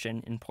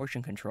restriction in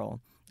portion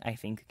control, I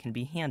think, can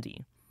be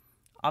handy.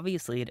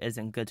 Obviously, it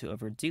isn't good to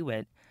overdo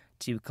it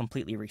to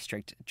completely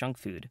restrict junk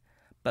food,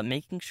 but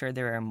making sure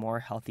there are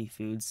more healthy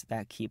foods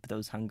that keep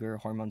those hunger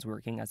hormones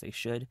working as they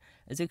should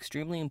is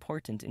extremely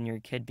important in your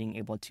kid being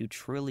able to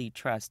truly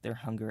trust their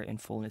hunger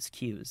and fullness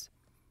cues.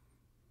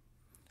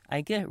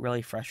 I get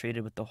really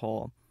frustrated with the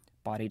whole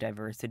body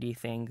diversity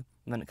thing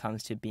when it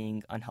comes to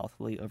being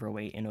unhealthily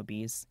overweight and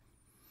obese.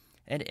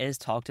 It is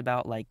talked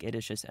about like it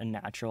is just a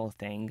natural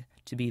thing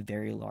to be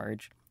very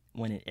large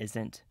when it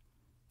isn't.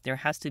 There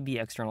has to be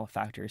external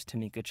factors to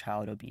make a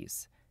child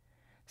obese.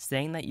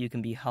 Saying that you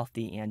can be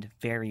healthy and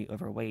very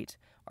overweight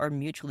are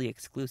mutually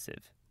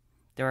exclusive.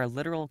 There are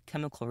literal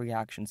chemical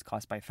reactions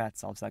caused by fat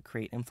cells that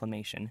create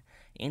inflammation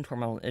and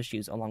hormonal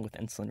issues along with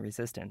insulin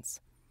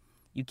resistance.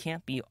 You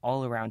can't be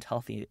all around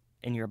healthy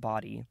in your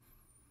body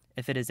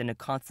if it is in a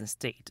constant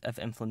state of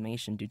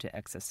inflammation due to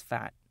excess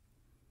fat.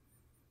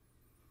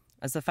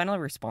 As a final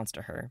response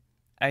to her,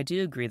 I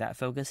do agree that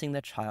focusing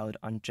the child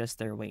on just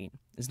their weight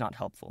is not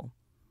helpful.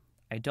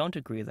 I don't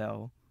agree,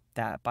 though,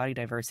 that body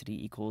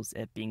diversity equals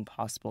it being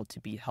possible to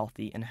be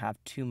healthy and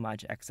have too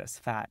much excess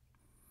fat.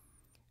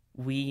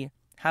 We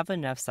have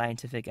enough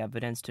scientific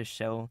evidence to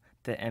show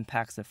the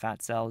impacts of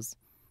fat cells.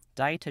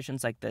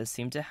 Dietitians like this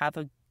seem to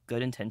have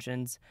good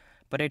intentions,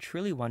 but I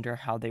truly wonder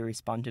how they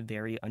respond to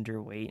very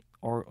underweight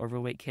or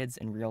overweight kids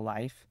in real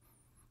life.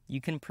 You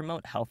can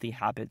promote healthy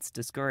habits,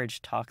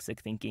 discourage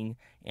toxic thinking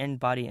and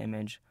body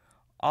image,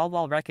 all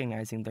while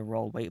recognizing the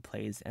role weight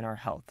plays in our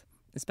health,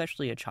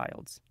 especially a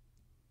child's.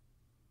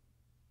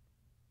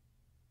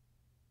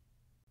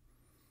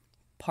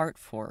 Part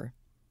 4.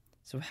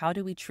 So how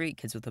do we treat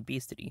kids with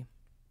obesity?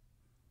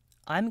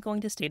 I'm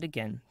going to state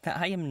again that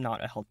I am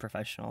not a health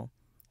professional,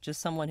 just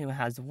someone who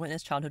has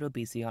witnessed childhood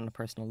obesity on a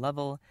personal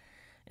level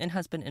and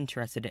has been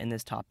interested in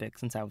this topic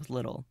since I was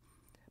little.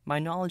 My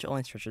knowledge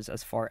only stretches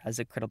as far as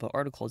the credible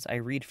articles I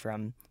read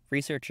from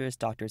researchers,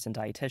 doctors, and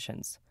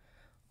dietitians.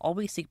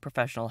 Always seek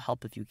professional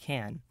help if you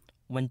can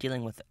when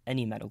dealing with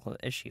any medical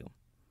issue.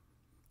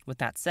 With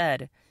that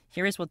said,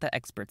 here is what the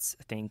experts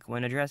think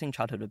when addressing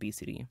childhood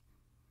obesity.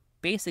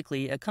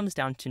 Basically, it comes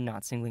down to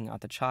not singling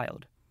out the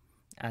child.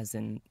 As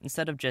in,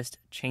 instead of just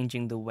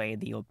changing the way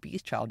the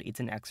obese child eats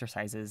and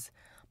exercises,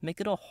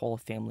 make it a whole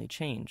family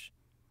change.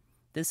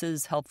 This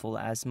is helpful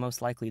as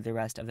most likely the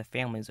rest of the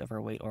family is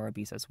overweight or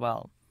obese as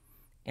well,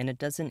 and it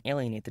doesn't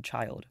alienate the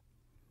child.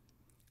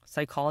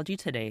 Psychology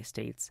Today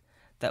states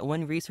that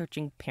when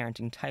researching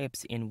parenting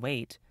types in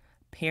weight,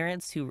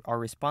 parents who are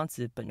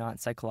responsive but not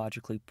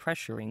psychologically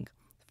pressuring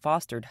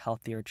fostered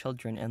healthier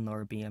children and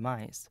lower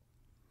BMIs.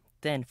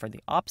 Then, for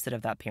the opposite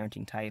of that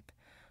parenting type,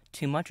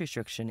 too much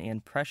restriction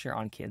and pressure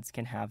on kids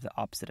can have the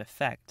opposite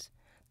effect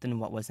than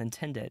what was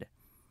intended.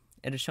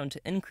 It is shown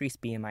to increase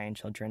BMI in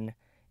children,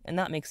 and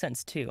that makes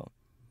sense too.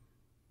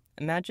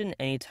 Imagine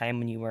any time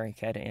when you were a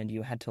kid and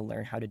you had to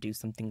learn how to do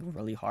something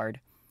really hard.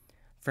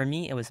 For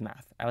me, it was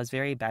math. I was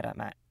very bad at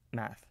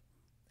math.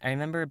 I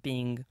remember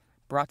being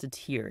brought to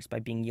tears by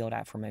being yelled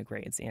at for my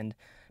grades and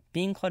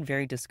being called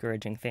very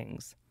discouraging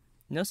things.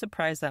 No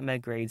surprise that my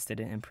grades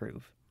didn't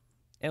improve.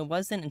 It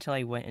wasn't until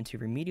I went into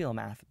remedial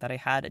math that I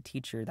had a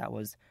teacher that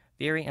was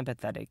very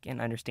empathetic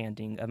and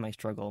understanding of my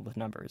struggle with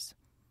numbers.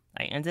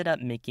 I ended up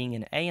making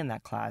an A in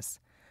that class.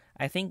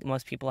 I think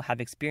most people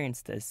have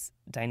experienced this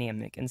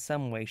dynamic in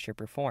some way, shape,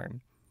 or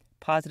form.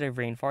 Positive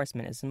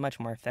reinforcement is much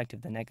more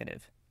effective than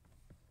negative.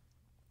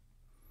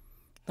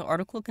 The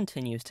article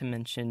continues to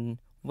mention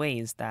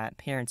ways that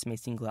parents may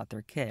single out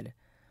their kid,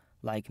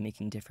 like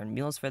making different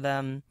meals for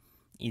them,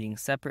 eating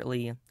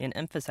separately, and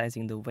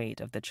emphasizing the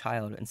weight of the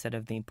child instead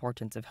of the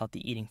importance of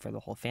healthy eating for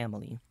the whole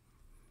family.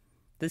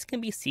 This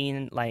can be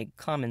seen like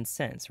common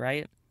sense,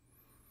 right?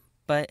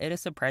 But it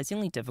is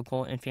surprisingly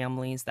difficult in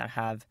families that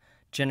have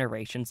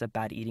generations of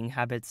bad eating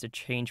habits to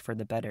change for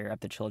the better of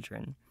the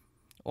children.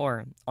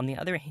 Or, on the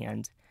other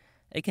hand,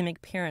 it can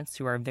make parents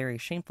who are very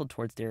shameful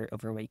towards their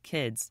overweight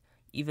kids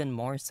even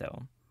more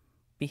so.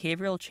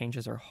 Behavioral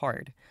changes are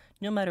hard,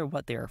 no matter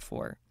what they are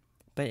for,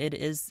 but it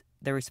is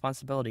the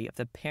responsibility of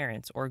the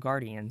parents or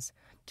guardians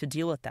to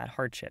deal with that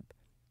hardship,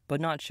 but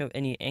not show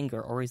any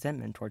anger or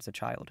resentment towards the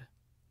child.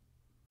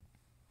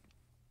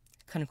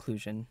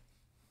 Conclusion.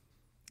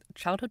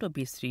 Childhood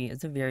obesity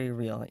is a very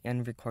real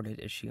and recorded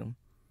issue.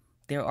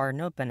 There are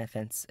no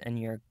benefits in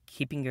your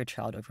keeping your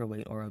child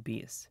overweight or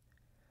obese.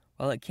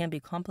 While it can be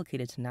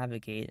complicated to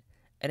navigate,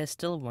 it is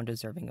still one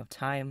deserving of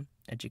time,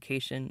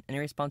 education, and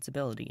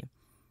responsibility.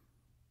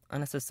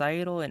 On a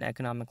societal and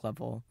economic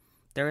level,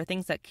 there are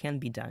things that can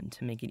be done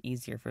to make it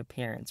easier for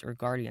parents or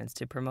guardians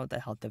to promote the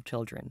health of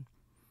children.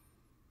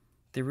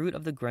 The root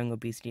of the growing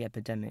obesity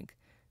epidemic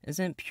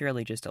isn't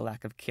purely just a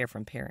lack of care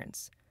from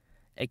parents.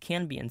 It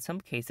can be in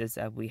some cases,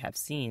 as we have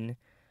seen,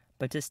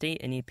 but to state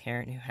any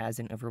parent who has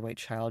an overweight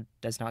child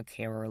does not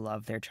care or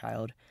love their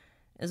child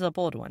is a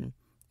bold one,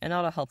 and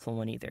not a helpful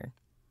one either.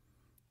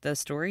 The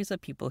stories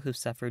of people who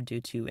suffered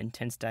due to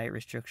intense diet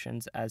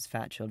restrictions as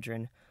fat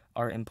children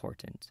are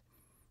important,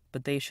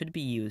 but they should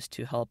be used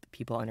to help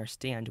people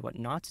understand what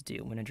not to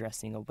do when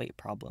addressing a weight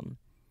problem,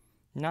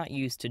 not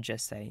used to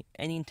just say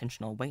any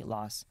intentional weight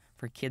loss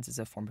for kids is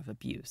a form of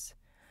abuse.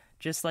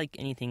 Just like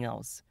anything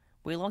else,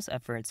 weight loss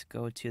efforts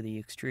go to the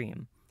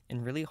extreme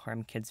and really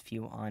harm kids'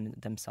 view on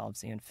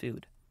themselves and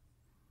food.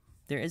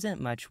 There isn't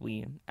much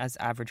we, as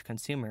average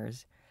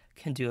consumers,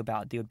 can do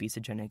about the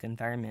obesogenic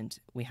environment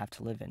we have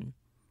to live in,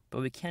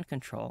 but we can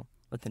control,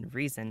 within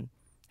reason,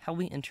 how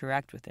we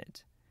interact with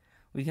it.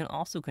 We can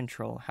also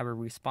control how we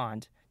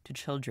respond to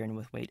children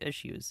with weight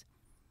issues,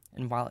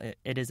 and while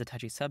it is a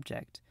touchy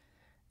subject,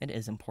 it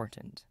is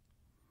important.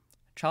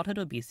 Childhood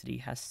obesity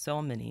has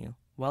so many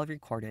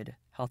well-recorded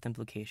health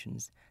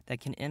implications that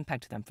can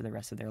impact them for the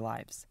rest of their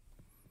lives.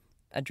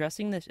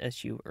 Addressing this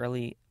issue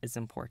early is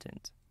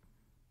important.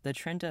 The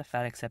trend of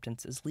fat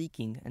acceptance is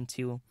leaking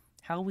into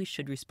how we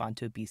should respond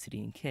to obesity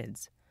in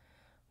kids,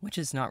 which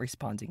is not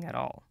responding at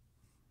all.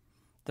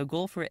 The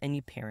goal for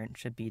any parent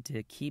should be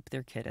to keep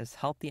their kid as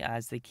healthy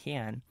as they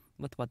can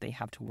with what they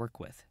have to work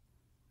with.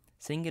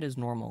 Saying it is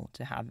normal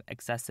to have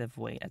excessive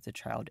weight as a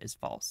child is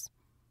false,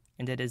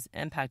 and it is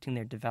impacting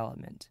their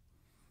development.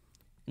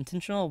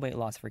 Intentional weight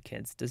loss for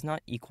kids does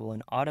not equal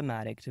an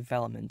automatic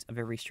development of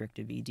a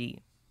restrictive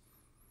ED.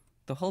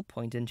 The whole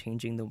point in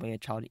changing the way a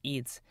child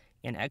eats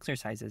and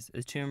exercises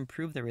is to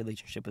improve their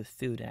relationship with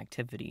food and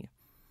activity,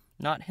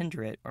 not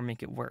hinder it or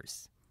make it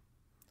worse.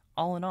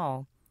 All in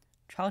all,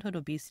 childhood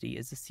obesity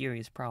is a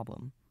serious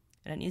problem,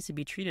 and it needs to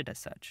be treated as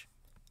such,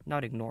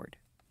 not ignored.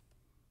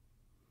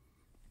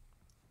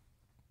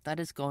 That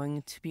is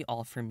going to be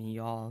all for me,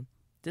 y'all.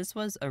 This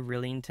was a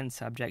really intense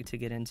subject to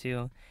get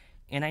into,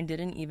 and I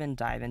didn't even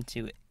dive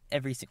into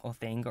every single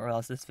thing, or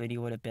else this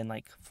video would have been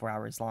like 4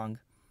 hours long.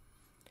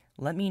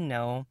 Let me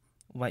know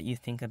what you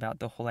think about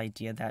the whole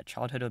idea that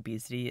childhood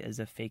obesity is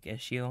a fake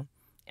issue,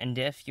 and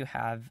if you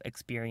have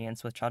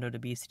experience with childhood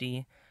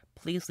obesity,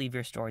 please leave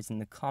your stories in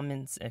the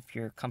comments if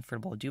you're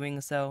comfortable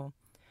doing so,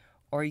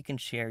 or you can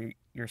share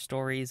your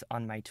stories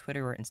on my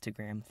Twitter or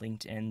Instagram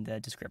linked in the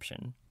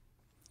description.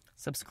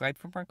 Subscribe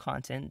for more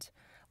content,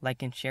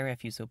 like and share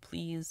if you so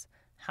please.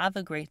 Have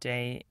a great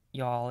day,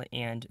 y'all,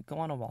 and go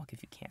on a walk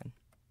if you can.